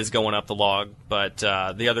 Captain is going up the log, but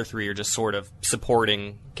the other three are just sort of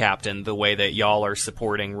supporting Captain the way that y'all are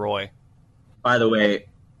supporting Roy. By the way,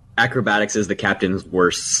 acrobatics is the captain's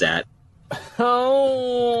worst set.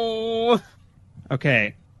 Oh.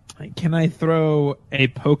 Okay. Can I throw a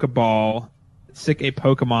Pokeball, stick a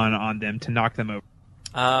Pokemon on them to knock them over?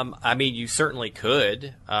 I mean, you certainly could.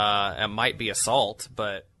 It might be assault,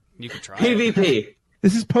 but you could try. PvP.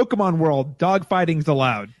 This is Pokemon World. Dog fighting's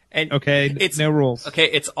allowed. And okay, it's no rules.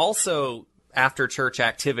 Okay, it's also after church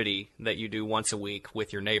activity that you do once a week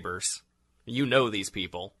with your neighbors. You know these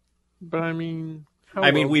people. But I mean, how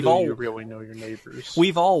I mean, well we've do all you really know your neighbors.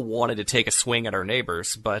 We've all wanted to take a swing at our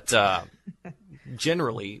neighbors, but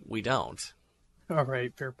generally we don't. All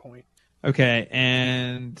right, fair point. Okay,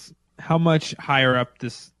 and how much higher up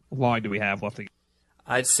this log do we have left to go?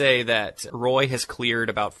 I'd say that Roy has cleared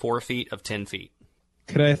about 4 feet of 10 feet.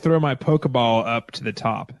 Could I throw my Pokeball up to the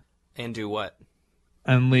top? And do what?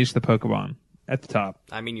 Unleash the Pokemon at the top.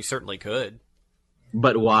 I mean, you certainly could.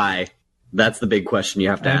 But why? That's the big question you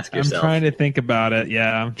have to ask yourself. I'm trying to think about it.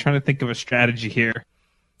 Yeah, I'm trying to think of a strategy here.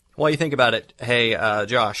 While you think about it, hey,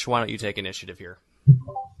 Josh, why don't you take initiative here?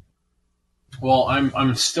 Well,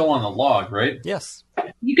 I'm still on the log, right? Yes.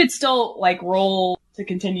 You could still like roll to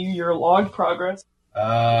continue your log progress.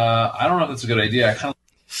 I don't know if that's a good idea. I kind of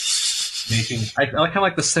I kind of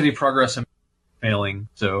like the steady progress and failing.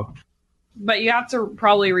 So, but you have to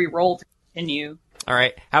probably re-roll to continue. All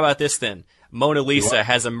right. How about this then? Mona Lisa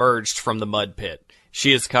has emerged from the mud pit.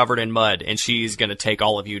 She is covered in mud, and she's going to take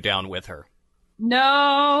all of you down with her.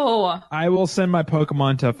 No. I will send my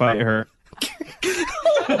Pokemon to fight her.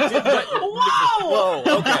 Whoa.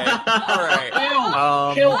 Okay. All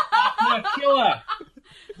right. Kill her.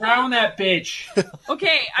 Drown that bitch.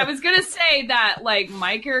 Okay, I was gonna say that like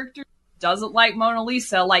my character doesn't like Mona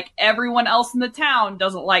Lisa, like everyone else in the town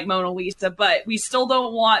doesn't like Mona Lisa, but we still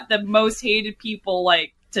don't want the most hated people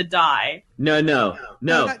like to die. No.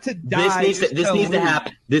 Not to die, This needs to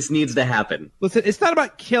happen. This needs to happen. Listen, it's not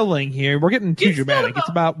about killing here. We're getting too It's not dramatic. about- It's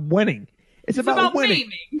about winning. It's about winning.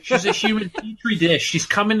 maiming. She's a human petri dish. She's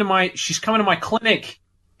coming to my clinic,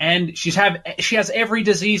 and she has every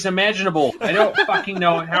disease imaginable. I don't fucking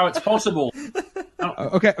know how it's possible.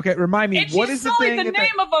 Okay. Remind me, And what she's is the selling thing? the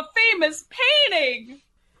name of a famous painting.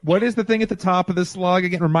 What is the thing at the top of this log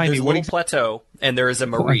again? Remind There's me. a little plateau, and there is a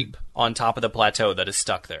Mareep on top of the plateau that is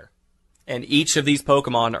stuck there. And each of these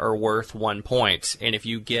Pokemon are worth 1 point, and if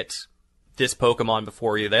you get this Pokemon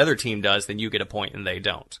before the other team does, then you get a point and they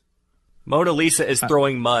don't. Mona Lisa is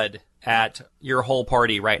throwing mud at your whole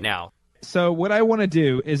party right now. So what I want to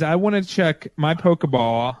do is I want to check my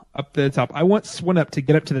Pokeball up to the top. I want Swinub to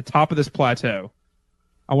get up to the top of this plateau.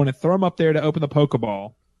 I want to throw him up there to open the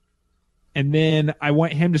Pokeball. And then I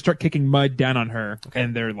want him to start kicking mud down on her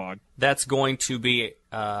and their log. That's going to be...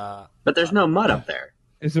 But there's no mud up there.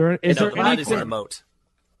 Is there the mud anything? is in the moat.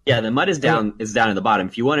 Yeah, the mud is down at the bottom.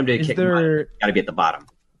 If you want him to kick mud, it's got to be at the bottom.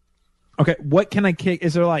 Okay, what can I kick?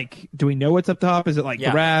 Is there like, do we know what's up top? Is it like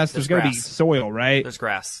Yeah, grass? there's There's got to be grass. soil, right? There's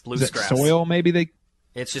grass. Is Loose it grass. soil, maybe?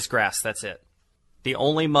 It's just grass, that's it. The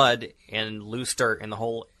only mud and loose dirt in the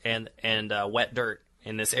whole and wet dirt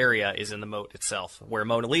in this area is in the moat itself, where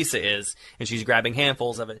Mona Lisa is, and she's grabbing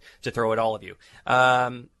handfuls of it to throw at all of you.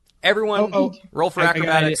 Everyone, roll for I got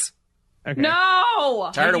acrobatics. Okay.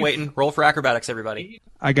 No. Tired of waiting. Roll for acrobatics, everybody.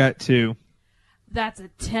 I got 2. That's a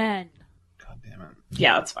 10. God damn it.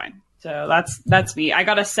 Yeah, that's fine. So that's me. I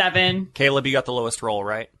got a 7. Caleb, you got the lowest roll,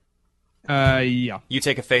 right? Yeah. You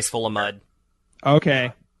take a face full of mud.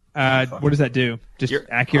 Okay. What does that do? Just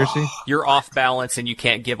accuracy? You're off balance and you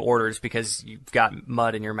can't give orders because you've got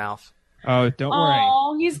mud in your mouth. Oh, don't worry.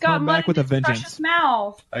 Oh, he's got Come mud back with in a his vengeance. precious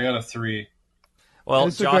mouth. I got a 3. Well,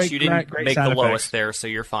 This is a Josh, great- you didn't great make the sound lowest effects. there, so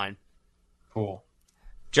you're fine. Cool.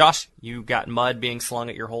 Josh, you got mud being slung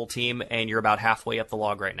at your whole team, and you're about halfway up the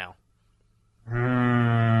log right now.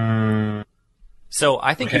 So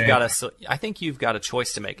I think you've got a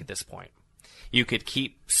choice to make at this point. You could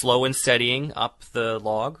keep slow and steadying up the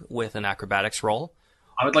log with an acrobatics roll.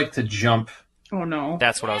 I would like to jump Oh no.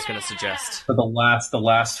 That's what I was going to suggest. for the last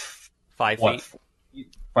 5 what, feet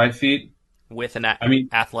 5 feet. with an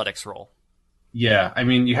athletics roll. Yeah, I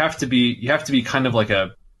mean you have to be kind of like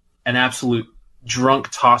an absolute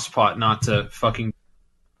drunk tosspot not to fucking.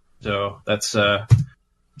 So that's not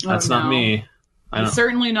no. me. I I'm don't.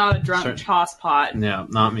 certainly not a drunk Cer- tosspot. Yeah,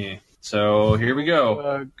 not me. So here we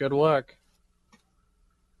go. Good luck.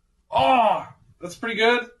 Oh, that's pretty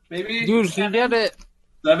good. Maybe Dude, you did it.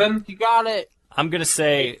 7. You got it. I'm going to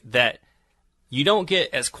say that you don't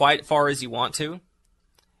get as quite far as you want to.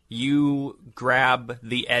 You grab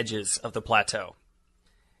the edges of the plateau.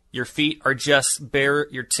 Your feet are just bare.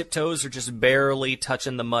 Your tiptoes are just barely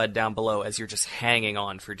touching the mud down below as you're just hanging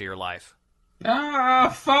on for dear life. Ah,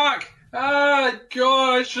 fuck! Ah,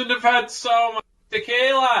 God, I shouldn't have had so much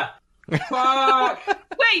tequila! Fuck!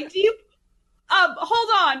 Wait, do you... hold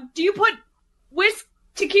on. Do you put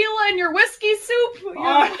tequila in your whiskey soup?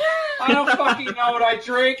 I don't fucking know what I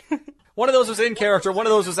drink. One of those was in character. One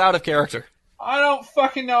of those was out of character. I don't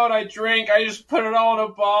fucking know what I drink. I just put it all in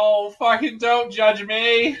a bowl. Fucking don't judge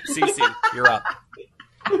me. Cece, you're up.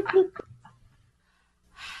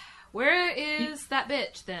 Where is that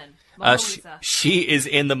bitch then? Mona Lisa. She is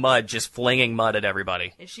in the mud, just flinging mud at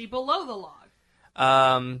everybody. Is she below the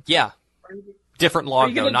log? Yeah. Different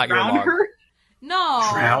log, though, not your log. Her? No.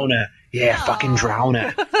 Drown her. Yeah, No. fucking drown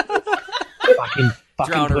her. fucking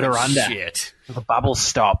Drown put her in under. shit. The bubbles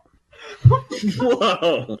stop.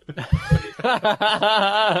 Whoa.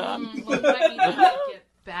 Well, we might need to get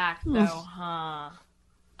back though, huh?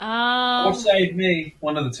 Or save me.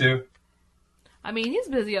 One of the two. I mean, he's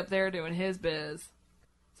busy up there doing his biz.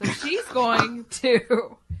 So she's going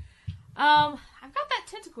to. I've got that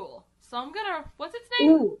tentacle, so I'm gonna. What's its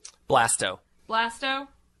name? Ooh. Blasto. Blasto.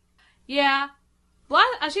 Yeah.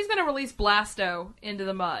 She's gonna release Blasto into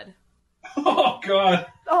the mud. Oh, God.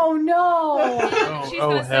 Oh, no. She's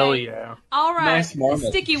gonna say, yeah. all right, Nice the marmot.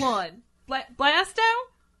 sticky one, Blasto.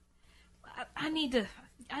 I need to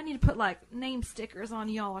put like name stickers on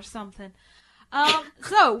y'all or something.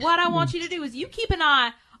 So what I want you to do is you keep an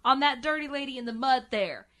eye on that dirty lady in the mud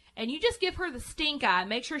there, and you just give her the stink eye.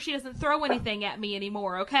 Make sure she doesn't throw anything at me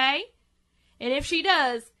anymore, okay? And if she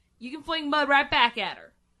does, you can fling mud right back at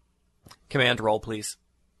her. Command roll, please.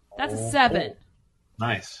 That's a 7.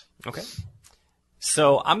 Nice. Okay.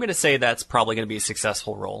 So I'm going to say that's probably going to be a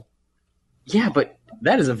successful roll. Yeah, but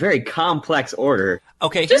that is a very complex order.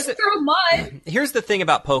 Okay, Just throw mud. here's the thing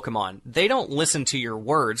about Pokemon. They don't listen to your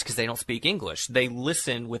words because they don't speak English. They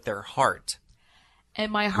listen with their heart.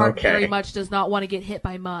 And my heart Okay. very much does not want to get hit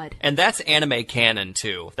by mud. And that's anime canon,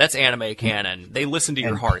 too. That's anime canon. They listen to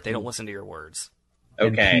your And- heart. They don't listen to your words.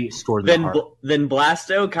 And Okay. P stored in the heart. Then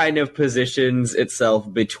Blasto kind of positions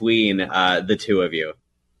itself between the two of you.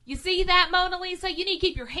 You see that, Mona Lisa? You need to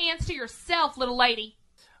keep your hands to yourself, little lady.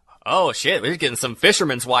 Oh, shit. We're getting some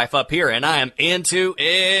fisherman's wife up here, and I am into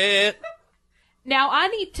it. Now, I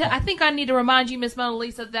think I need to remind you, Miss Mona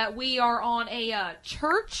Lisa, that we are on a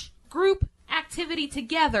church group activity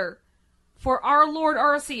together for our Lord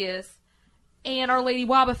Arceus and our Lady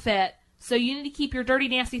Wobbuffet, so you need to keep your dirty,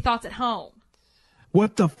 nasty thoughts at home.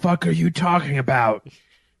 What the fuck are you talking about?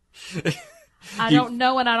 I don't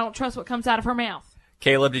know, and I don't trust what comes out of her mouth.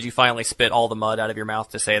 Caleb, did you finally spit all the mud out of your mouth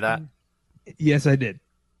to say that? Yes, I did.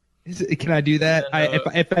 Can I do that?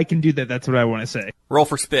 If I can do that, that's what I want to say. Roll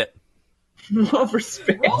for spit. Over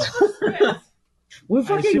spit. What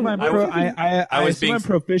I assume I'm, I was being- I'm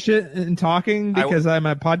proficient in talking because I'm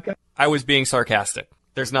a podcast. I was being sarcastic.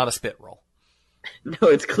 There's not a spit roll. No,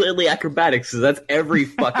 it's clearly acrobatics, because that's every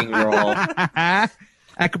fucking roll.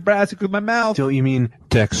 Acrobatic with my mouth. Don't you mean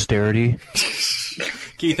dexterity?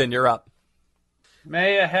 Keithan, you're up.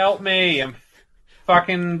 Maya, help me. I'm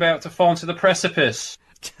fucking about to fall into the precipice.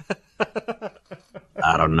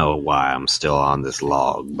 I don't know why I'm still on this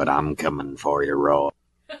log, but I'm coming for you, Roy.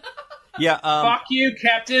 Yeah, Fuck you,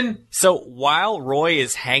 Captain. so while Roy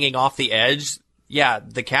is hanging off the edge, yeah,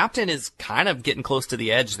 the captain is kind of getting close to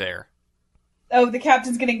the edge there. Oh, the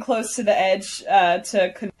captain's getting close to the edge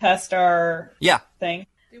to contest our Yeah. thing.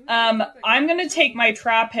 I'm gonna take my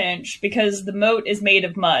Trapinch because the moat is made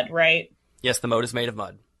of mud, right? Yes, the moat is made of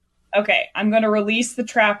mud. Okay, I'm going to release the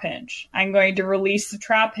Trapinch. I'm going to release the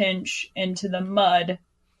Trapinch into the mud,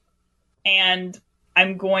 and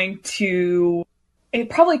I'm going to... It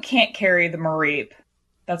probably can't carry the Mareep.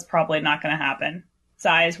 That's probably not going to happen,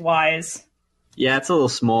 size-wise. Yeah, it's a little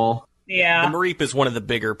small. Yeah. The Mareep is one of the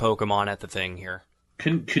bigger Pokemon at the thing here.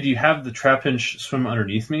 Could you have the Trapinch swim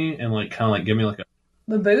underneath me and kind of give me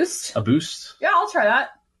The boost? a boost? Yeah, I'll try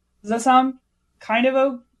that. Does that sound kind of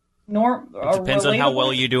a norm? It depends on how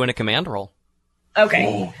well you do in a command roll.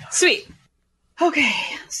 Okay, sweet. Okay,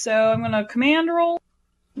 so I'm going to command roll,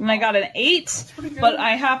 and I got an 8, but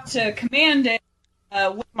I have to command it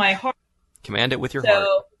with my heart. Command it with your heart.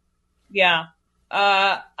 So, yeah.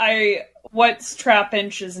 What's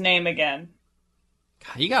Trapinch's name again?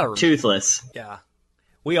 God, you gotta... Toothless. Yeah.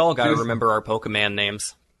 We all gotta remember our Pokemon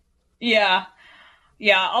names. Yeah.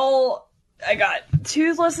 Yeah, I got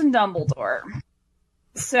Toothless and Dumbledore.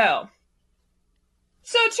 So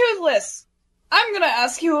Toothless, I'm gonna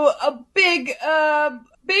ask you a big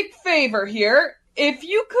favor here. If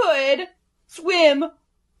you could swim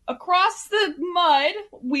across the mud.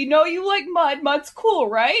 We know you like mud. Mud's cool,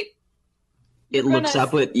 right? It looks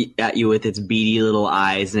up at you with its beady little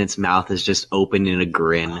eyes, and its mouth is just open in a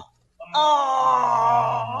grin.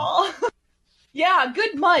 Oh, yeah,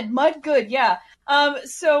 good mud. Mud good, yeah.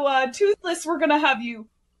 So, Toothless, we're gonna have you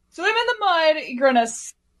swim in the mud. You're gonna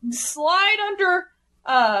slide under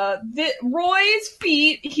Roy's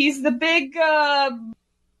feet. He's the big, that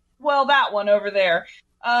one over there.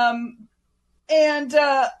 And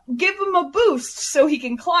give him a boost so he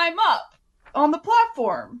can climb up on the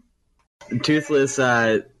platform. Toothless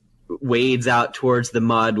wades out towards the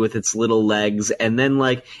mud with its little legs, and then,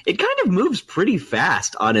 it kind of moves pretty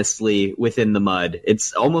fast, honestly, within the mud.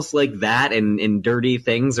 It's almost like that and dirty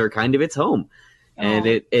things are kind of its home. Oh. And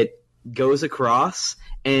it goes across,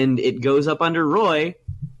 and it goes up under Roy,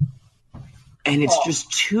 and it's just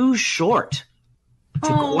too short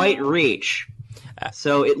to quite reach.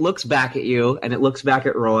 So it looks back at you, and it looks back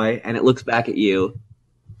at Roy, and it looks back at you,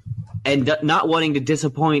 and not wanting to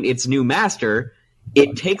disappoint its new master,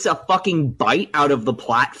 it takes a fucking bite out of the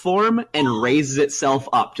platform and raises itself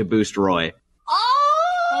up to boost Roy.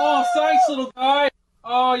 Oh, thanks, little guy.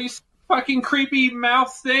 Oh, you fucking creepy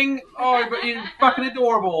mouth thing. Oh, but you're fucking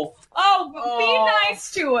adorable. Oh, be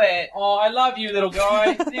nice to it. Oh, I love you, little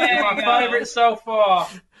guy. You're my favorite so far.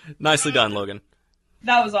 Nicely done, Logan.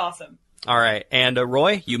 That was awesome. All right, and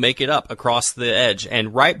Roy, you make it up across the edge,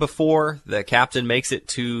 and right before the captain makes it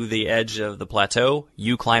to the edge of the plateau,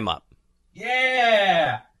 you climb up.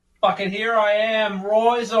 Yeah! Fucking here I am.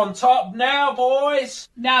 Roy's on top now, boys.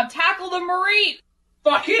 Now tackle the Mareep.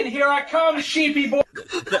 Fucking here I come, sheepy boy.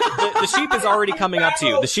 The sheep is already coming up to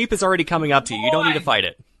you. The sheep is already coming up to you. You don't need to fight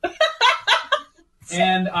it.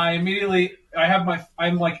 And I immediately, I'm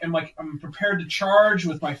prepared to charge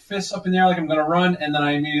with my fists up in the air like I'm going to run, and then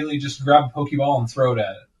I immediately just grab a Pokeball and throw it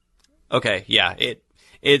at it. Okay, yeah,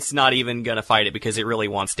 it's not even going to fight it because it really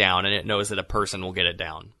wants down, and it knows that a person will get it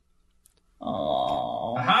down.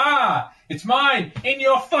 Oh. Aha! It's mine! In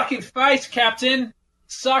your fucking face, Captain!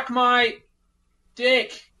 Suck my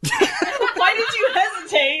dick! Why did you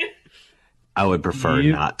hesitate? I would prefer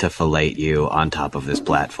not to fillet you on top of this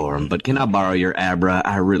platform, but can I borrow your Abra?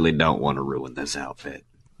 I really don't want to ruin this outfit.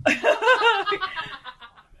 I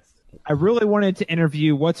really wanted to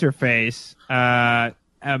interview What's-Her-Face, Mud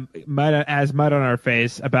on Our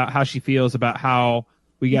Face, about how she feels about how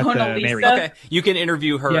we got Mona the Mary. Okay, you can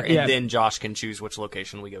interview her, Yeah. and then Josh can choose which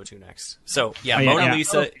location we go to next. So, yeah, Mona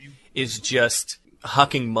Lisa is just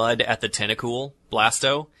hucking mud at the Tentacool,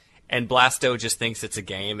 Blasto, and Blasto just thinks it's a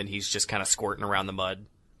game, and he's just kind of squirting around the mud.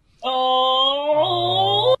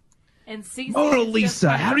 Oh. And Cece Mona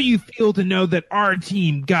Lisa, how do you feel to know that our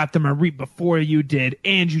team got the Mareep before you did,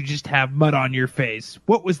 and you just have mud on your face?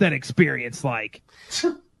 What was that experience like?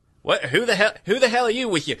 What? Who the hell are you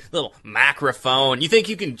with your little microphone? You think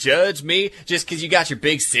you can judge me just because you got your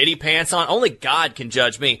big city pants on? Only God can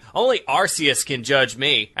judge me. Only Arceus can judge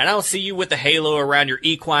me. And I don't see you with the halo around your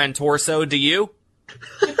equine torso, do you?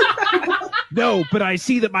 No, but I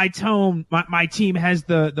see that my team has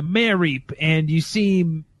the Mareep, and you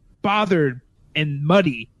seem bothered and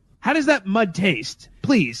muddy. How does that mud taste?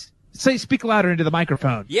 Please, speak louder into the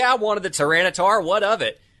microphone. Yeah, I wanted the Tyranitar. What of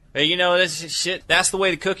it? You know, this shit. That's the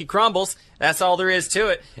way the cookie crumbles. That's all there is to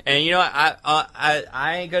it. And you know,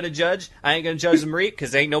 I ain't gonna judge. I ain't gonna judge the Mareep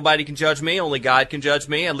because ain't nobody can judge me. Only God can judge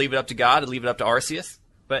me. I leave it up to God. I leave it up to Arceus.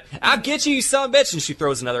 But I'll get you, you son of a bitch. And she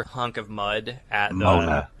throws another hunk of mud at the...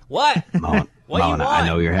 Mona. What? Mona, What do you Mona, want? I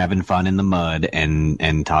know you're having fun in the mud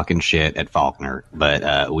and talking shit at Faulkner,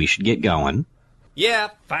 but we should get going. Yeah,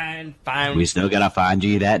 fine. We still gotta find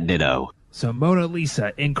you that Ditto. So Mona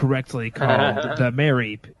Lisa incorrectly called the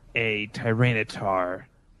Mareep a Tyranitar.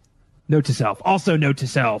 Note to self. Also note to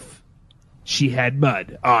self, she had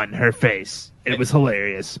mud on her face. It was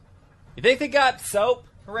hilarious. You think they got soap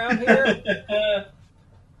around here?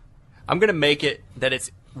 I'm going to make it that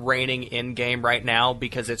it's raining in-game right now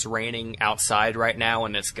because it's raining outside right now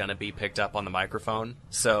and it's going to be picked up on the microphone.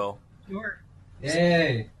 So, Sure.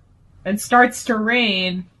 Yay. It starts to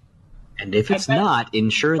rain. And if it's not,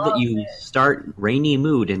 ensure that you start Rainy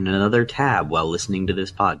Mood in another tab while listening to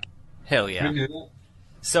this podcast. hell yeah. Pretty good.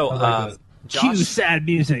 So, Cue Josh, sad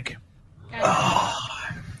music.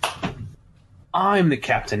 I'm the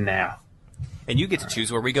captain now. and you get to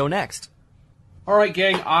choose where we go next. Alright,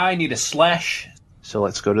 gang, I need a slash. So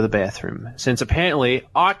let's go to the bathroom. Since apparently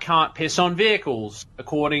I can't piss on vehicles,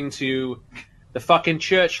 according to the fucking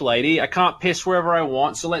church lady. I can't piss wherever I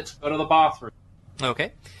want, so let's go to the bathroom.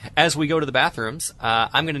 Okay. As we go to the bathrooms,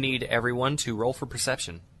 I'm going to need everyone to roll for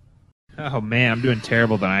perception. Oh man, I'm doing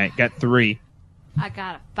terrible tonight. Got 3. I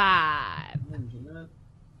got a 5.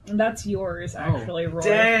 That's yours, actually, Roy.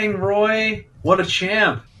 Dang, Roy. What a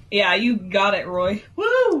champ. Yeah, you got it, Roy.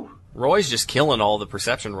 Woo! Roy's just killing all the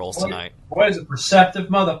perception rolls tonight. Roy's a perceptive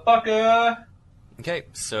motherfucker. Okay,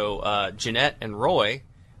 so Jeanette and Roy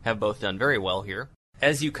have both done very well here.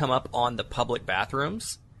 As you come up on the public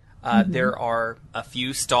bathrooms, there are a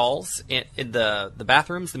few stalls. In the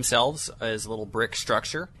bathrooms themselves is a little brick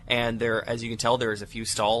structure, and there, as you can tell, there's a few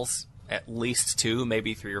stalls, at least 2,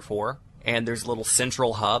 maybe 3 or 4. And there's a little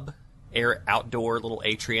central hub, outdoor little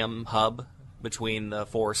atrium hub between the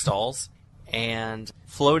 4 stalls. And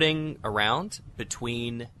floating around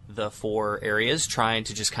between the 4 areas, trying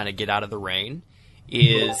to just kind of get out of the rain,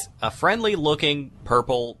 is a friendly-looking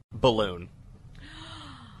purple balloon.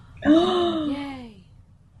 Yay.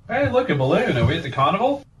 Hey, look, a balloon. Are we at the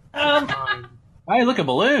carnival? Hey, look, a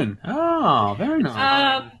balloon. Oh, very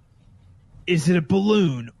nice. Is it a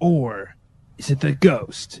balloon or is it the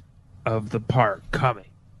ghost of the park coming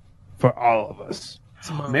for all of us?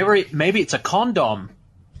 Maybe it's a condom.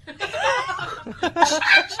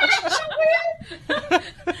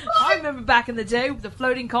 I remember back in the day with the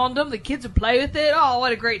floating condom, the kids would play with it. Oh,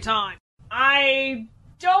 what a great time. I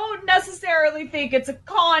don't necessarily think it's a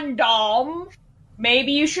condom.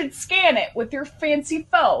 Maybe you should scan it with your fancy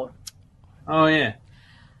phone. Oh, yeah.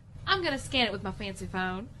 I'm going to scan it with my fancy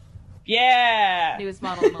phone. Yeah. Newest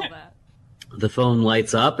model and all that. The phone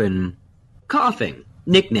lights up and... coughing.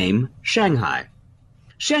 Nickname, Shanghai.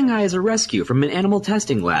 Shanghai is a rescue from an animal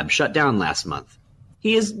testing lab shut down last month.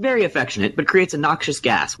 He is very affectionate, but creates a noxious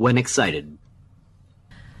gas when excited.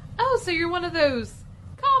 Oh, so you're one of those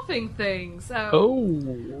coughing things.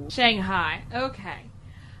 Oh. Shanghai. Okay.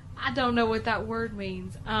 I don't know what that word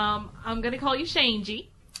means. I'm going to call you Shangy.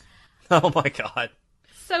 Oh my god.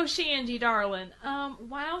 So, Shangy, darling,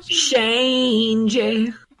 why don't you...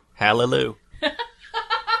 Shangy. Hallelujah. I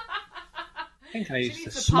think I She used to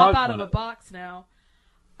needs to smoke pop out of one a box now.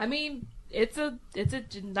 I mean, it's a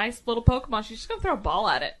nice little Pokemon. She's just going to throw a ball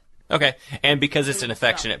at it. Okay, and because it's an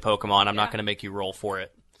affectionate Pokemon, I'm not going to make you roll for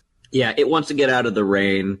it. Yeah, it wants to get out of the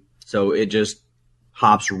rain, so it just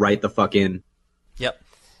hops right the fuck in. Yep.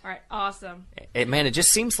 All right, awesome. Man, it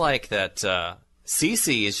just seems like that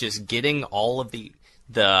Cece is just getting all of the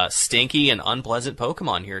stinky and unpleasant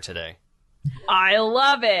Pokemon here today. I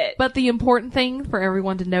love it. But the important thing for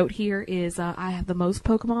everyone to note here is I have the most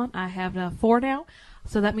Pokemon. I have 4 now,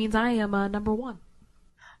 so that means I am number 1.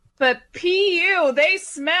 But PU, they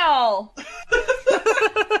smell.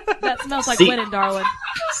 That smells like See- winning, darling.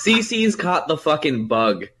 Cece's caught the fucking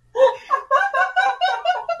bug.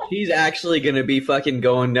 She's actually gonna be fucking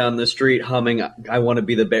going down the street humming, I want to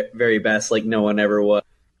be the very best like no one ever was.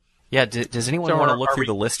 Yeah, does anyone So want to are look through we-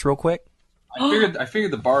 the list real quick? I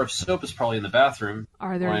figured the bar of soap is probably in the bathroom.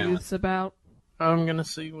 Are there Why not? youths about? I'm gonna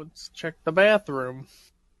see. Let's check the bathroom.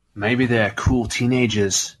 Maybe they're cool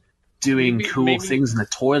teenagers doing Maybe- things in the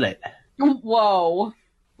toilet. Whoa.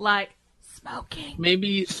 Like smoking.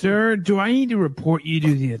 Maybe, Sir, do I need to report you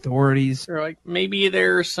to the authorities? or like maybe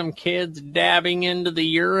there's some kids dabbing into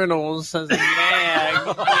the urinals as a gag. You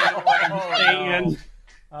know what I'm saying?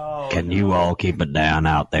 Can you all keep it down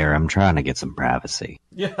out there? I'm trying to get some privacy.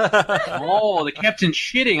 Oh, the captain's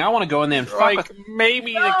shitting. I want to go in there and fuck Like with...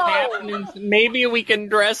 maybe the captain. Maybe we can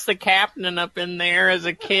dress the captain up in there as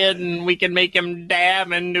a kid, and we can make him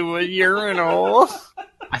dab into a urinal.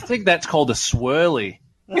 I think that's called a swirly.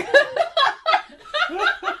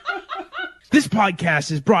 This podcast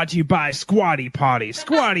is brought to you by Squatty Potty.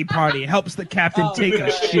 Squatty Potty helps the captain take a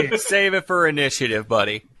shit. Save it for initiative,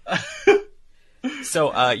 buddy.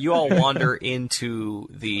 So you all wander into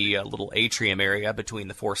the little atrium area between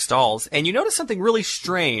the 4 stalls, and you notice something really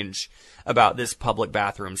strange about this public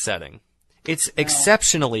bathroom setting. It's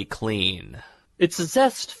exceptionally clean. It's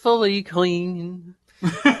zestfully clean.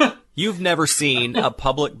 You've never seen a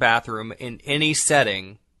public bathroom in any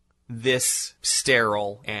setting this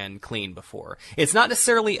sterile and clean before. It's not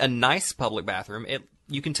necessarily a nice public bathroom.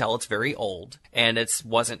 You can tell it's very old, and it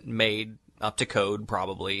wasn't made up to code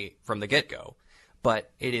probably from the get-go.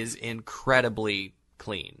 But it is incredibly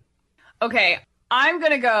clean. Okay, I'm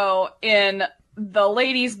gonna go in the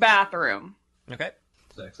ladies' bathroom. Okay.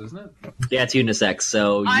 Sex, isn't it? Yeah, it's unisex,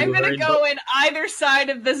 so I'm gonna go in either side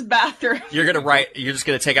of this bathroom. You're just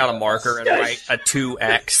gonna take out a marker and write a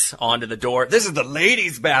 2X onto the door. This is the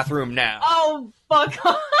ladies' bathroom now. Oh, fuck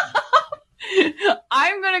off.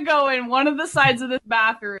 I'm gonna go in one of the sides of this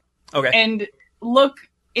bathroom Okay. and look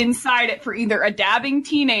inside it for either a dabbing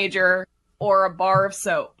teenager or a bar of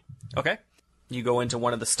soap. Okay. You go into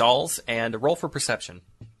one of the stalls and roll for perception.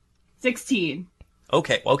 16.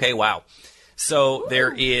 Okay, wow. So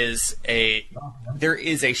there is a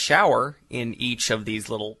shower in each of these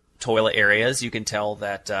little toilet areas. You can tell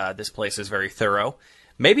that this place is very thorough.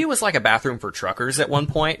 Maybe it was like a bathroom for truckers at one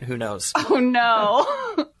point. Who knows? Oh,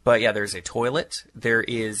 no. But yeah, there's a toilet. There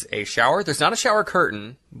is a shower. There's not a shower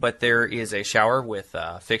curtain, but there is a shower with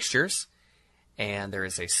fixtures. And there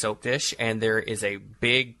is a soap dish. And there is a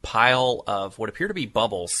big pile of what appear to be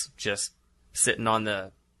bubbles just sitting on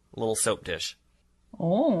the little soap dish.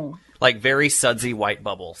 Oh. Like very sudsy white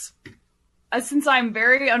bubbles. Since I'm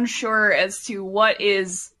very unsure as to what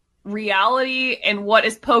is reality and what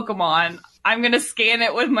is Pokemon, I'm going to scan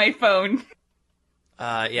it with my phone.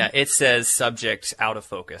 Yeah, it says subject out of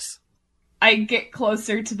focus. I get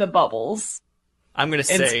closer to the bubbles. I'm going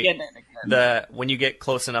to And say scan it again. when you get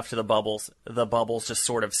close enough to the bubbles just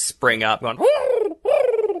sort of spring up, going,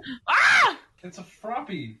 Ah! It's a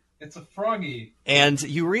Froppy. It's a Froggy. and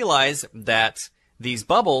you realize that these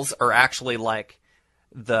bubbles are actually like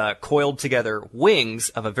the coiled together wings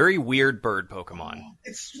of a very weird bird Pokemon.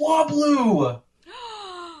 It's Swablu!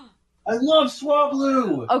 I love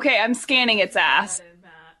Swablu! Okay, I'm scanning its ass.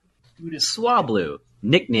 Swablu,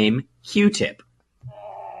 nickname Q-Tip.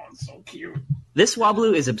 Oh, it's so cute. This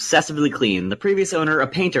Swablu is obsessively clean. The previous owner, a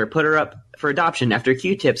painter, put her up for adoption after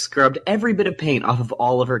Q-Tip scrubbed every bit of paint off of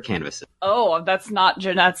all of her canvases. Oh, that's not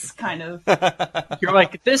Jeanette's kind of... You're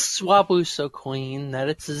like, this Swablu's so clean that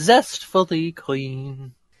it's zestfully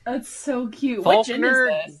clean. That's so cute. What gin is Faulkner,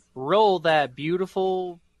 this? roll that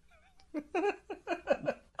beautiful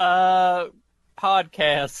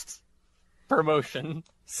podcast promotion.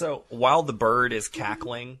 So while the bird is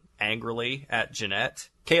cackling angrily at Jeanette,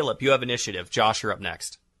 Caleb, you have initiative. Josh, you're up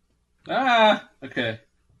next. Ah, okay.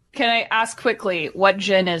 Can I ask quickly, what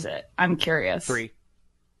gin is it? I'm curious. 3.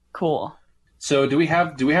 Cool. So do we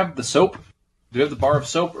have the soap? Do we have the bar of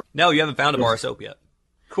soap? No, you haven't found a bar of soap yet.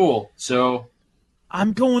 Cool. So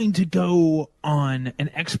I'm going to go on an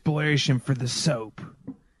exploration for the soap.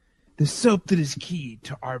 The soap that is key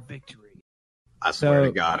to our victory. I swear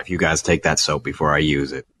to God, if you guys take that soap before I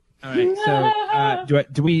use it. All right.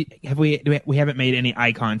 So, we haven't made any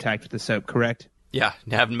eye contact with the soap, correct? Yeah,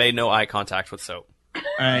 haven't made no eye contact with soap. All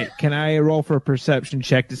right. Can I roll for a perception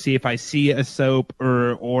check to see if I see a soap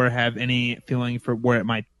or have any feeling for where it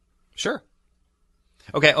might? Sure.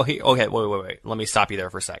 Okay. Wait. Let me stop you there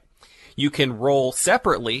for a sec. You can roll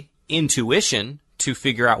separately intuition to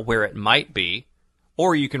figure out where it might be,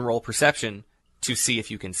 or you can roll perception to see if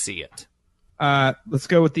you can see it. Let's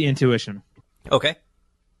go with the intuition. Okay.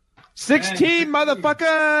 16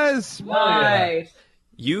 motherfuckers! Nice.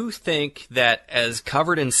 You think that as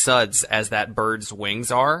covered in suds as that bird's wings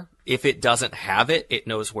are, if it doesn't have it, it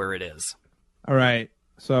knows where it is. All right.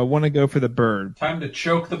 So I want to go for the bird. time to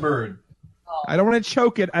choke the bird. I don't want to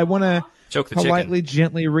choke it. I want to Choke the politely, chicken.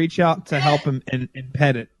 gently reach out to help him and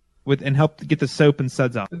pet it and help to get the soap and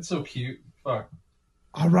suds off. It's so cute. Fuck.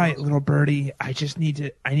 All right, little birdie. I need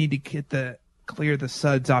to clear the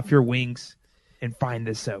suds off your wings and find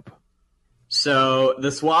this soap. So the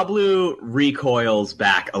Swablu recoils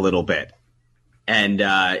back a little bit, and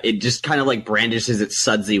it just kind of like brandishes its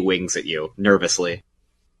sudsy wings at you, nervously.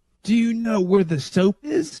 Do you know where the soap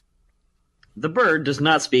is? The bird does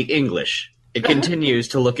not speak English. It continues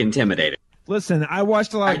to look intimidating. Listen, I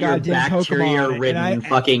watched a lot of Your goddamn Pokemon. bacteria-ridden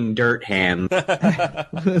fucking dirt hand.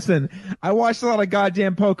 Listen, I watched a lot of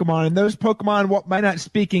goddamn Pokemon, and those Pokemon might not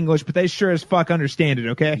speak English, but they sure as fuck understand it,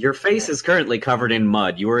 okay? Your face is currently covered in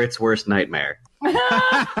mud. You are its worst nightmare.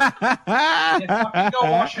 Yeah, fucking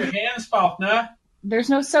go wash your hands, Faulkner. There's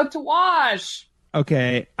no soap to wash.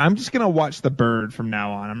 Okay, I'm just gonna watch the bird from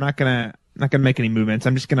now on. I'm not gonna make any movements.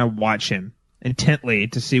 I'm just gonna watch him intently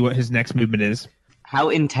to see what his next movement is. How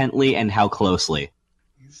intently and how closely?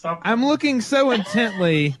 Stop. I'm looking so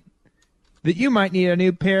intently that you might need a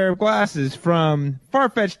new pair of glasses from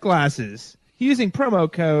Farfetched Glasses. Using promo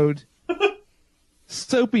code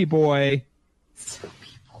Soapy Boy.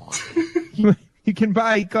 You can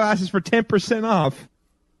buy glasses for 10% off.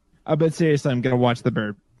 But seriously, I'm gonna watch the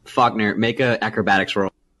bird. Faulkner, make a acrobatics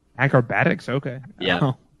roll. Acrobatics? Okay. Yeah.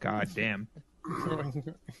 Oh, god damn.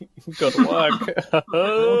 Good luck.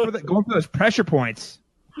 Going for those pressure points.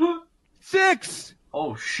 6!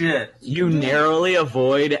 Oh shit. You narrowly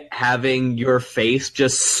avoid having your face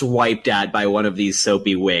just swiped at by one of these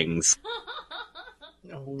soapy wings.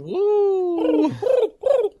 Woo!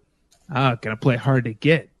 Gonna play hard to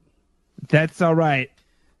get. That's alright.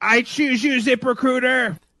 I choose you,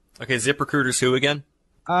 ZipRecruiter! Okay, ZipRecruiter's who again?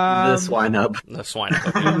 The swine up. The swine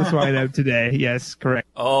up. The swine up today. Yes, correct.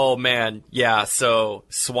 Oh man, yeah. So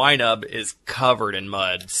Swinub is covered in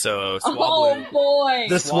mud. So Swablu, Oh boy.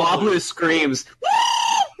 The Swablu screams.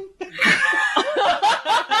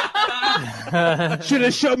 Should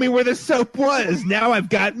have shown me where the soap was. Now I've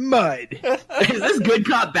got mud. Is this good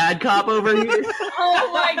cop, bad cop over here?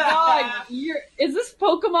 Oh my god! Is this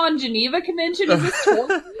Pokemon Geneva Convention? Is this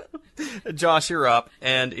tournament? Josh, you're up,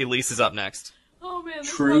 and Elise is up next. Oh man, this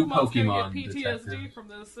True Pokemon's gonna Pokemon get PTSD detective. from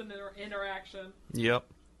this interaction. Yep.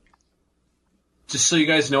 Just so you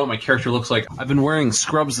guys know what my character looks like, I've been wearing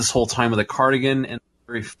scrubs this whole time with a cardigan and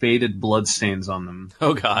very faded blood stains on them.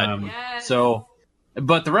 Oh god. Yes. So,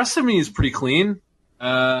 but the rest of me is pretty clean.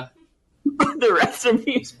 The rest of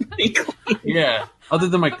me is pretty clean. Yeah. Other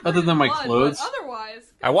than my Blood, clothes. But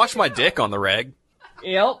otherwise, I washed my dick on the reg.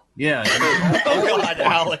 Yep. Yeah. Oh god,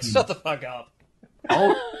 Alex, shut the fuck up.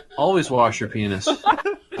 Always wash your penis. So,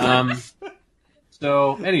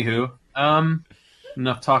 anywho,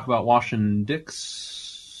 enough talk about washing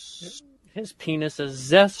dicks. His penis is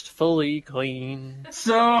zestfully clean.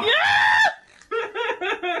 So,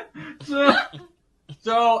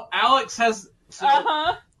 so Alex has.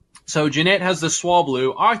 So Jeanette has the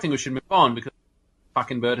Swablu. I think we should move on because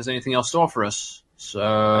fucking bird has anything else to offer us.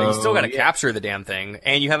 So You still gotta capture the damn thing,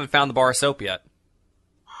 and you haven't found the bar of soap yet.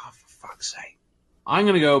 Oh, for fuck's sake! I'm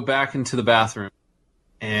gonna go back into the bathroom,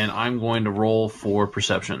 and I'm going to roll for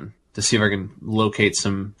perception to see if I can locate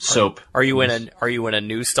some soap. Are you in a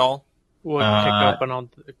news stall? Would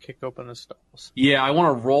kick open the stalls. Yeah, I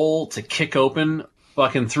want to roll to kick open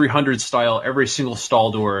fucking 300 style every single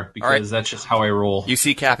stall door because right. that's just how I roll. You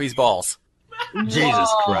see Cappy's balls. Jesus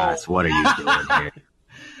Christ, what are you doing here?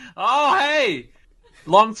 Oh, hey!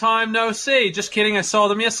 Long time no see. Just kidding, I saw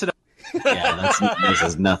them yesterday. Yeah, this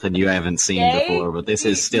is nothing you haven't seen Yay. before, but this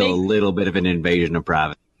is still a little bit of an invasion of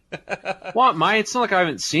privacy. What, mate? It's not like I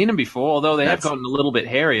haven't seen them before, although they have gotten a little bit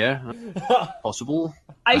hairier. Possible.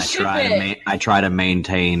 I ship it. I try to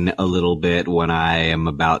maintain a little bit when I am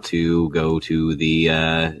about to go to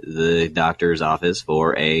the doctor's office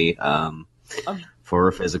for a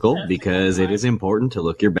physical because it is important to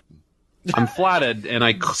look your best. I'm flattered, and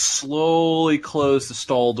I slowly close the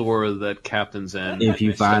stall door that Captain's in. If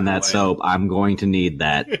you I find step that away. soap, I'm going to need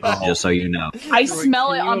that, just so you know. I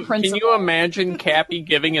smell it on Can principle. you imagine Cappy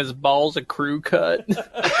giving his balls a crew cut?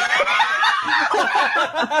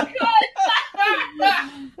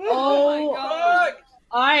 Oh, God.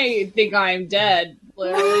 I think I'm dead.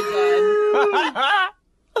 Literally dead.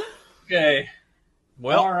 Okay.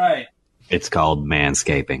 Well, All right. It's called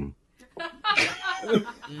manscaping.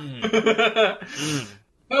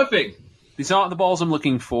 Perfect. These aren't the balls I'm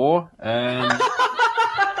looking for.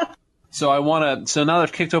 So I want to. So now that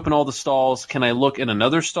I've kicked open all the stalls, can I look in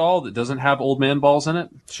another stall that doesn't have old man balls in it?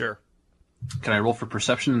 sure. Can I roll for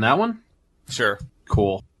perception in that one? Sure.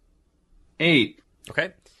 Cool. 8.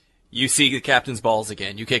 Okay. You see the captain's balls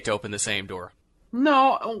again. You kicked open the same door.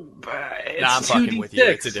 No, it's Nah, I'm fucking with you. 2d6.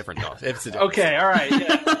 It's a different door. It's a different Okay, all right.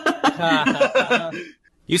 Yeah.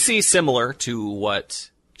 You see, similar to what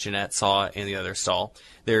Jeanette saw in the other stall,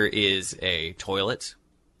 there is a toilet.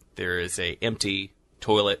 There is a empty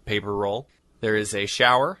toilet paper roll. There is a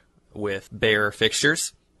shower with bare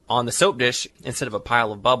fixtures. On the soap dish, instead of a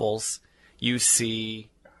pile of bubbles, you see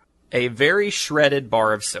a very shredded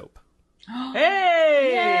bar of soap.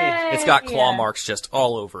 Hey! It's got claw marks just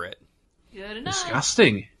all over it. Good enough.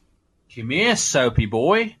 Disgusting. Come here, soapy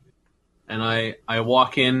boy. And I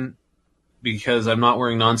walk in because I'm not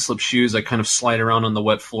wearing non-slip shoes. I kind of slide around on the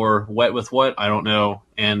wet floor. Wet with what? I don't know.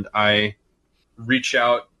 And I reach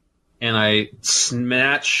out and I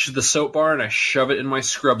snatch the soap bar and I shove it in my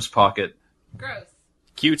scrubs pocket. Gross.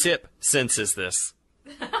 Q-Tip senses this.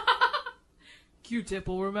 Q-Tip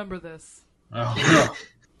will remember this. Oh.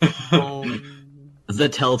 The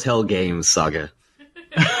Telltale Games saga.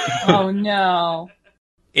 Oh no.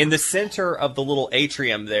 In the center of the little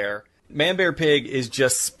atrium there, Man Bear Pig is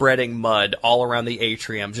just spreading mud all around the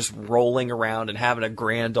atrium, just rolling around and having a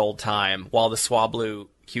grand old time, while the Swablu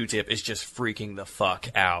Q-Tip is just freaking the fuck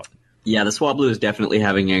out. Yeah, the Swablu is definitely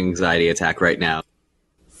having an anxiety attack right now.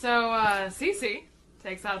 So, Cece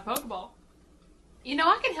takes out a Pokeball. You know,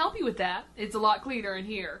 I can help you with that. It's a lot cleaner in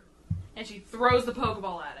here. And she throws the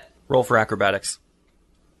Pokeball at it. Roll for acrobatics.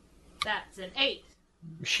 That's an 8.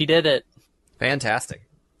 She did it. Fantastic.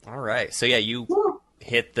 All right. So yeah, you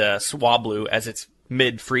hit the Swablu as it's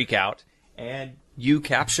mid-freak out, and you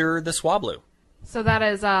capture the Swablu. So that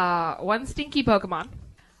is one stinky Pokemon,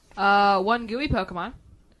 one gooey Pokemon,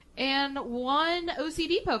 and one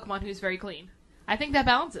OCD Pokemon who's very clean. I think that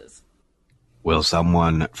balances. Will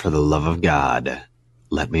someone, for the love of God,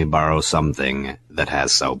 let me borrow something that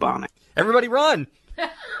has soap on it? Everybody run!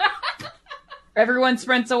 Everyone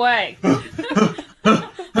sprints away.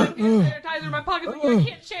 Sanitizer in my pocket, but I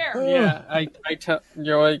can't share. Yeah, I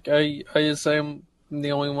say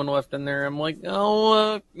the only one left in there. I'm like,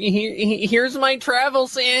 oh, here's my travel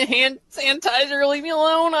hand sanitizer. Leave me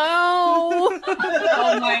alone. Oh,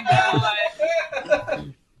 Oh my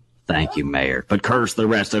god. Thank you, Mayor. But curse the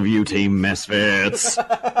rest of you, Team Misfits.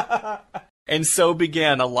 And so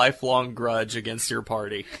began a lifelong grudge against your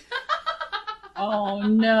party. Oh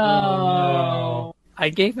no. I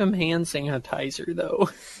gave him hand sanitizer though.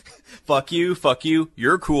 Fuck you,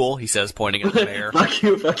 you're cool, he says, pointing at the mayor. Fuck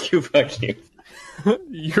you, fuck you, fuck you.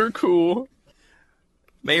 You're cool.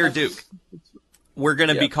 Mayor Duke, we're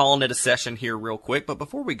going to be calling it a session here real quick, but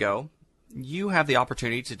before we go, you have the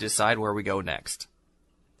opportunity to decide where we go next.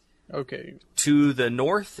 Okay. To the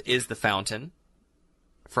north is the fountain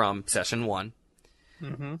from session 1.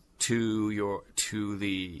 Mm-hmm. To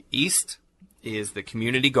the east is the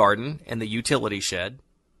community garden and the utility shed.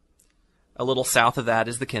 A little south of that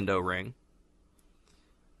is the Kendo ring.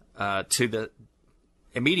 To the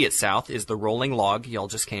immediate south is the rolling log y'all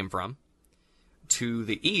just came from. To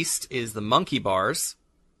the east is the monkey bars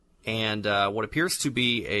and what appears to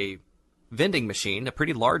be a vending machine, a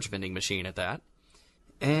pretty large vending machine at that.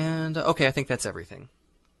 And, okay, I think that's everything.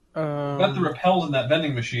 Got the rappels in that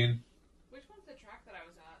vending machine. Which one's the track that I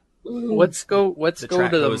was at? Let's go The to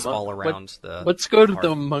track the goes all around the Let's go to park.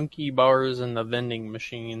 the monkey bars and the vending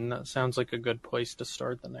machine. That sounds like a good place to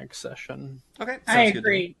start the next session. Okay, I sounds good to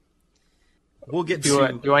agree. me. We'll get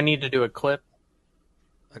Do I need to do a clip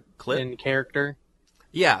a clip. in character?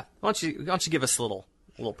 Yeah, why don't you give us a little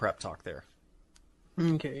prep talk there?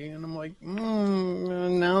 Okay, and I'm like,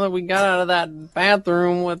 now that we got out of that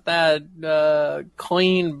bathroom with that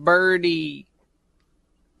clean birdie,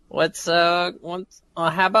 how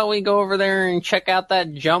about we go over there and check out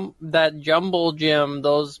that jumble gym,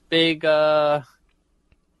 those big those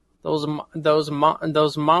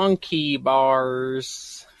monkey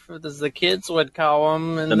bars, as the kids would call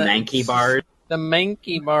them, and The Mankey bars. The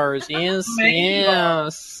Mankey bars, yes,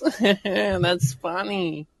 yes, that's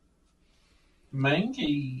funny.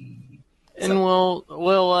 Manky. And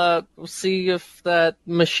we'll see if that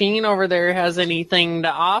machine over there has anything to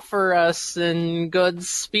offer us in good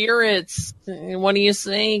spirits. What do you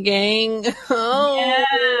say, gang?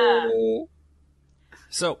 Oh.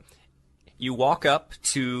 So, you walk up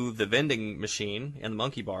to the vending machine and the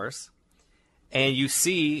monkey bars, and you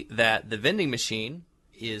see that the vending machine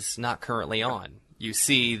is not currently on. You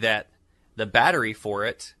see that the battery for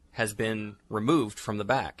it has been removed from the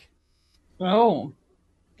back. Oh.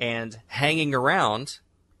 And hanging around,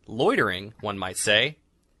 loitering, one might say,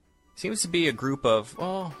 seems to be a group of,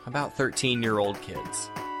 about 13-year-old kids.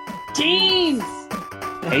 Teens!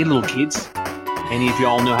 Hey, little kids. Any of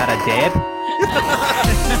y'all know how to dab?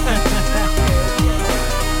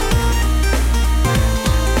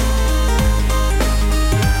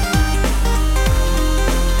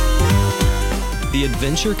 The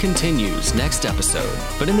adventure continues next episode,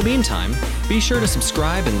 but in the meantime, be sure to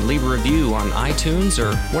subscribe and leave a review on iTunes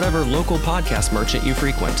or whatever local podcast merchant you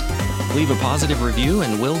frequent. Leave a positive review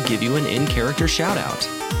and we'll give you an in-character shout-out.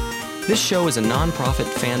 This show is a non-profit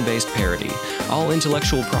fan-based parody. All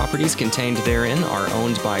intellectual properties contained therein are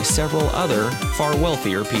owned by several other, far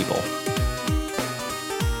wealthier people.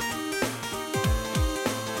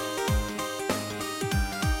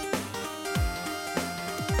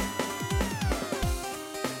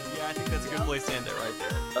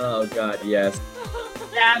 Oh god, yes.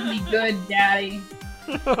 That'd be good, Daddy.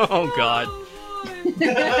 Oh god.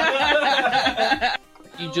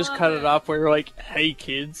 You just cut it off where you're like, hey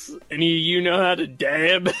kids, any of you know how to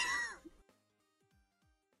dab?